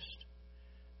promised,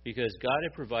 because God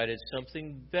had provided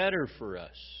something better for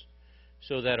us,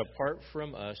 so that apart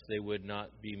from us they would not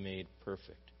be made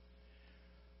perfect.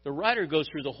 The writer goes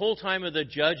through the whole time of the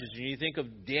judges, and you think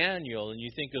of Daniel, and you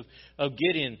think of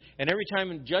Gideon, and every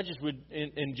time in Judges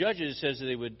it says that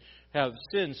they would have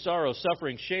sin, sorrow,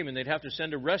 suffering, shame, and they'd have to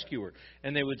send a rescuer,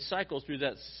 and they would cycle through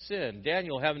that sin.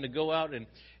 Daniel having to go out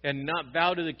and not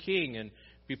bow to the king and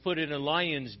be put in a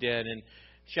lion's den, and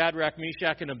Shadrach,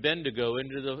 Meshach, and Abednego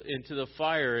into the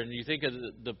fire. And you think of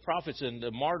the prophets and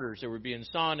the martyrs that were being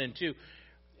sawn in two.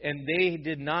 And they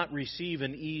did not receive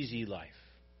an easy life.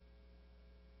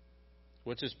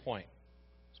 What's his point?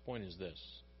 His point is this.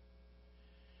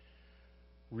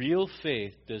 Real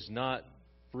faith does not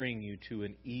bring you to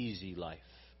an easy life.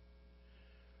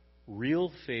 Real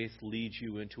faith leads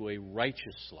you into a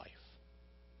righteous life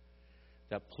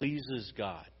that pleases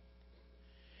God.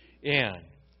 And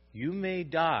you may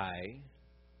die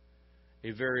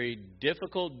a very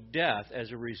difficult death as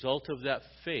a result of that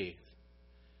faith.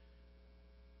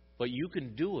 But you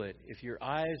can do it if your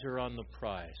eyes are on the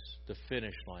prize, the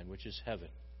finish line, which is heaven,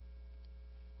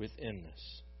 within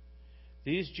this.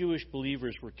 These Jewish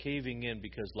believers were caving in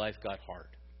because life got hard.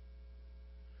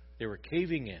 They were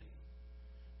caving in.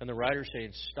 And the writer's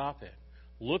saying, stop it.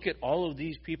 Look at all of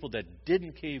these people that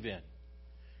didn't cave in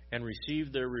and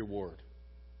received their reward,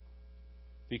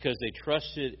 because they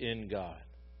trusted in God.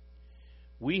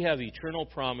 We have eternal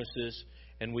promises,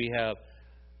 and we have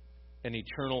an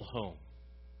eternal home.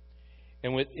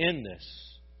 And within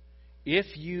this,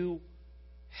 if you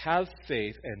have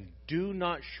faith and do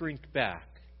not shrink back,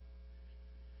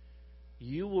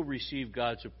 you will receive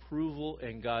God's approval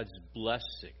and God's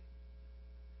blessing.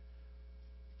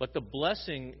 But the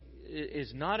blessing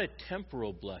is not a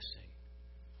temporal blessing.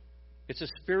 It's a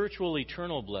spiritual,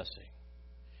 eternal blessing.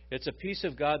 It's a peace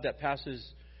of God that passes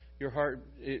your heart.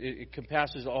 It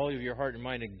compasses all of your heart and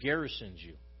mind and garrisons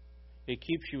you. It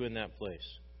keeps you in that place.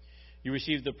 You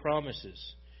receive the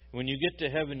promises. When you get to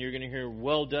heaven, you're going to hear,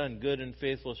 well done, good and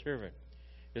faithful servant.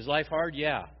 Is life hard?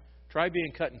 Yeah. Try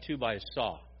being cut in two by a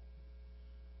saw.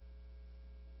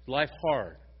 Is life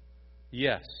hard?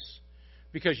 Yes.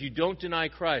 Because you don't deny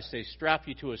Christ, they strap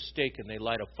you to a stake and they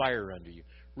light a fire under you.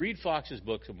 Read Fox's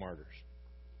Books of Martyrs.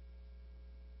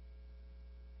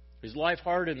 Is life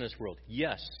hard in this world?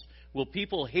 Yes. Will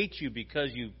people hate you because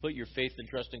you put your faith and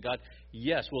trust in God?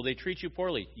 Yes. Will they treat you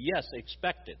poorly? Yes,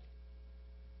 expect it.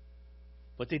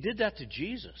 But they did that to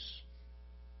Jesus.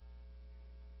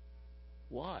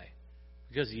 Why?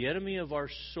 Because the enemy of our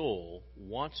soul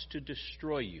wants to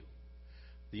destroy you.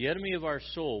 The enemy of our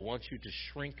soul wants you to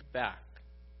shrink back.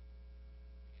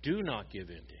 Do not give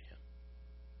in to him.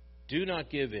 Do not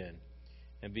give in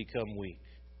and become weak.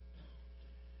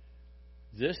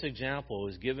 This example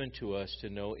is given to us to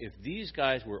know if these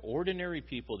guys were ordinary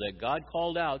people that God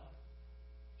called out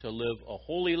to live a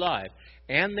holy life,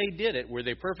 and they did it, were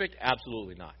they perfect?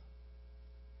 Absolutely not.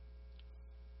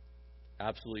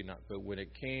 Absolutely not. But when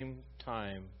it came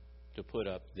time to put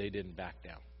up, they didn't back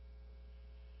down.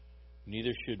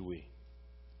 Neither should we.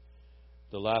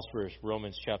 The last verse,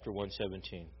 Romans chapter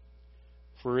 1:17.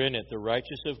 For in it the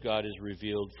righteousness of God is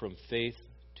revealed from faith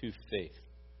to faith.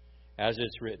 As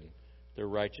it's written, the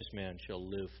righteous man shall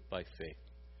live by faith.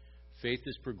 Faith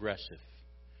is progressive.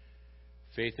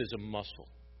 Faith is a muscle.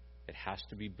 It has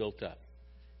to be built up.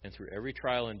 And through every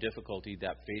trial and difficulty,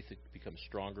 that faith becomes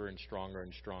stronger and stronger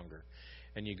and stronger.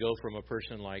 And you go from a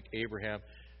person like Abraham,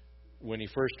 when he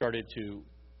first started, to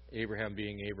Abraham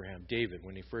being Abraham. David,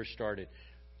 when he first started,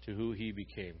 to who he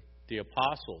became. The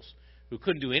apostles, who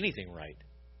couldn't do anything right.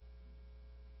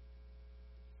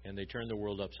 And they turned the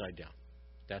world upside down.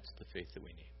 That's the faith that we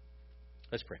need.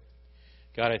 Let's pray.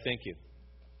 God, I thank you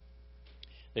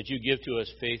that you give to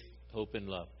us faith, hope, and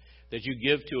love. That you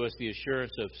give to us the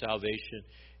assurance of salvation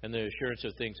and the assurance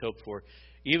of things hoped for.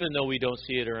 Even though we don't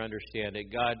see it or understand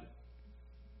it, God,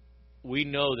 we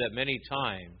know that many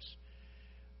times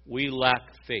we lack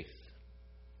faith.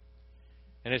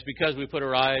 And it's because we put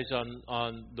our eyes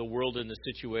on the world and the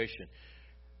situation.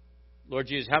 Lord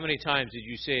Jesus, how many times did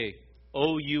you say,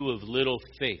 "Oh, you of little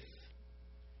faith"?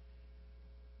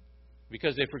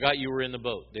 Because they forgot you were in the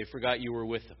boat. They forgot you were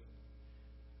with them.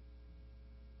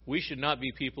 We should not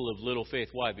be people of little faith.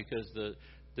 Why? Because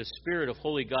the Spirit of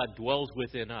Holy God dwells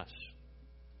within us.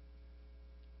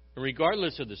 And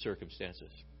regardless of the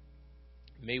circumstances,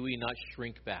 may we not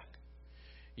shrink back.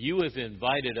 You have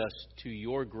invited us to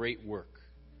your great work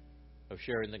of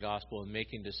sharing the gospel and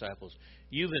making disciples.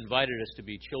 You've invited us to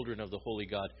be children of the Holy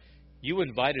God. You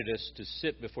invited us to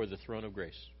sit before the throne of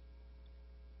grace.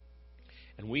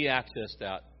 And we access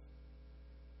that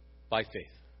by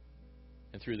faith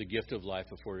and through the gift of life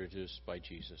afforded to us by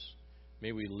Jesus.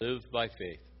 May we live by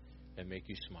faith and make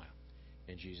you smile.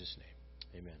 In Jesus'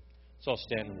 name, amen. So I'll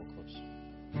stand and we'll close.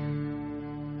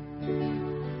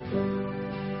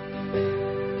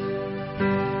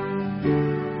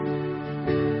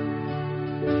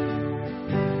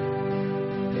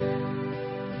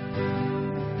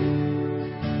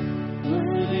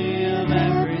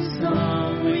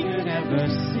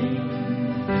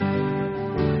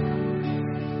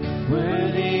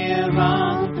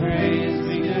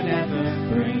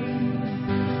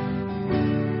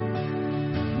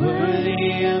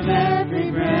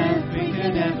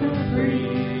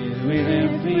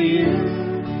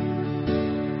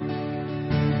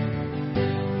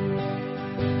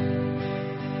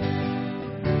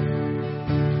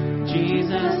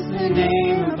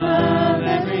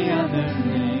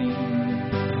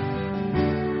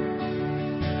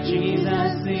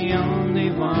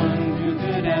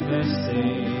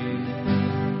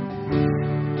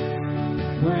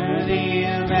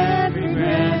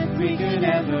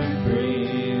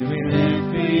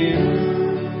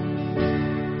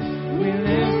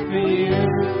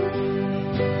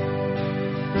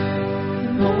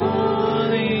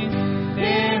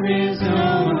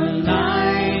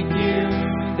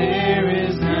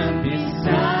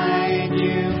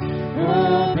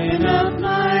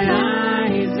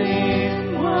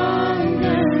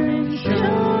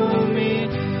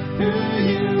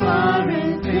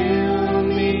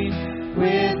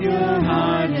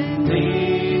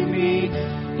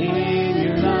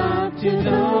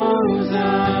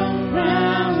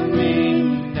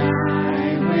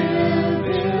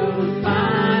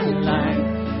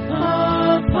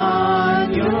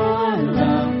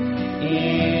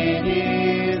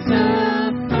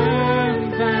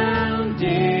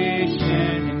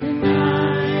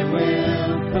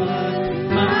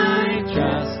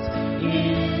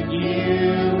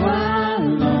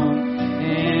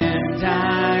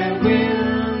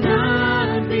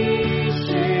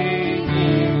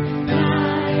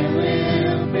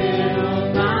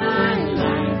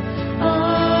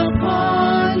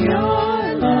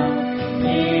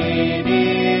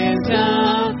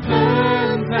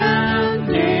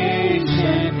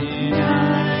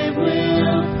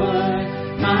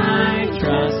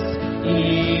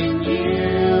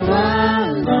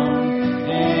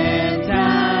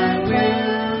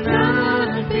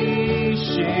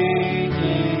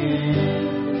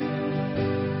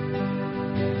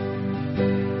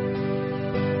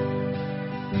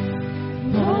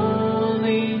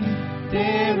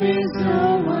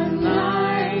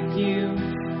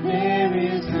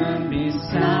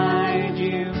 beside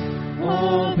you.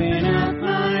 Open up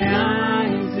my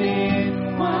eyes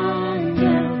in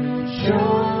wonder.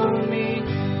 Show me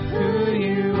who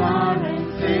you are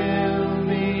and fill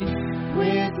me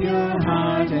with your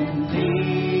heart and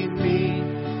lead me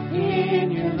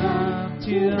in your love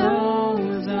to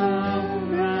those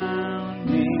around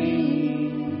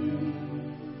me.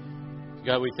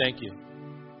 God, we thank you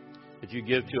that you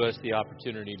give to us the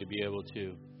opportunity to be able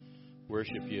to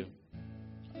worship you.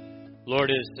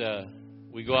 Lord, as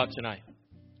we go out tonight,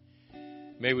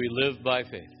 may we live by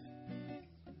faith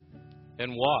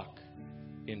and walk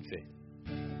in faith,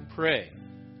 pray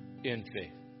in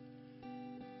faith,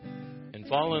 and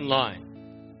fall in line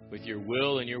with your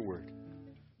will and your word,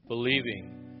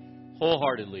 believing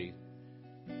wholeheartedly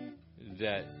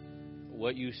that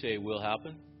what you say will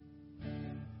happen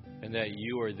and that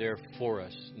you are there for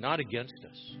us, not against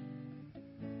us.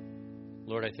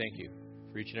 Lord, I thank you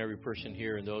for each and every person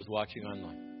here and those watching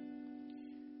online.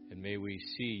 And may we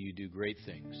see you do great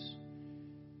things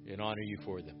and honor you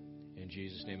for them. In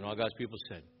Jesus' name. And all God's people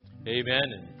said, amen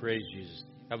and praise Jesus.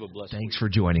 Have a blessed Thanks week. for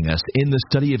joining us in the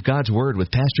study of God's Word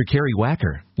with Pastor Kerry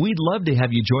Wacker. We'd love to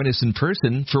have you join us in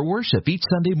person for worship each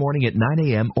Sunday morning at 9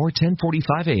 a.m. or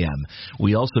 10:45 a.m.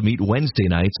 We also meet Wednesday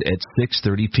nights at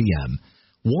 6:30 p.m.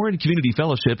 Warren Community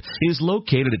Fellowship is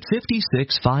located at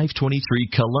 56523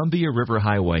 Columbia River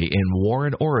Highway in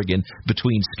Warren, Oregon,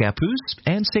 between Scappoose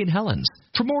and St. Helens.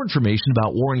 For more information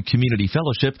about Warren Community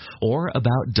Fellowship or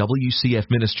about WCF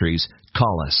Ministries,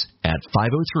 call us at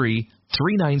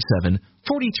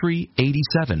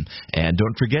 503-397-4387. And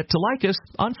don't forget to like us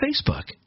on Facebook.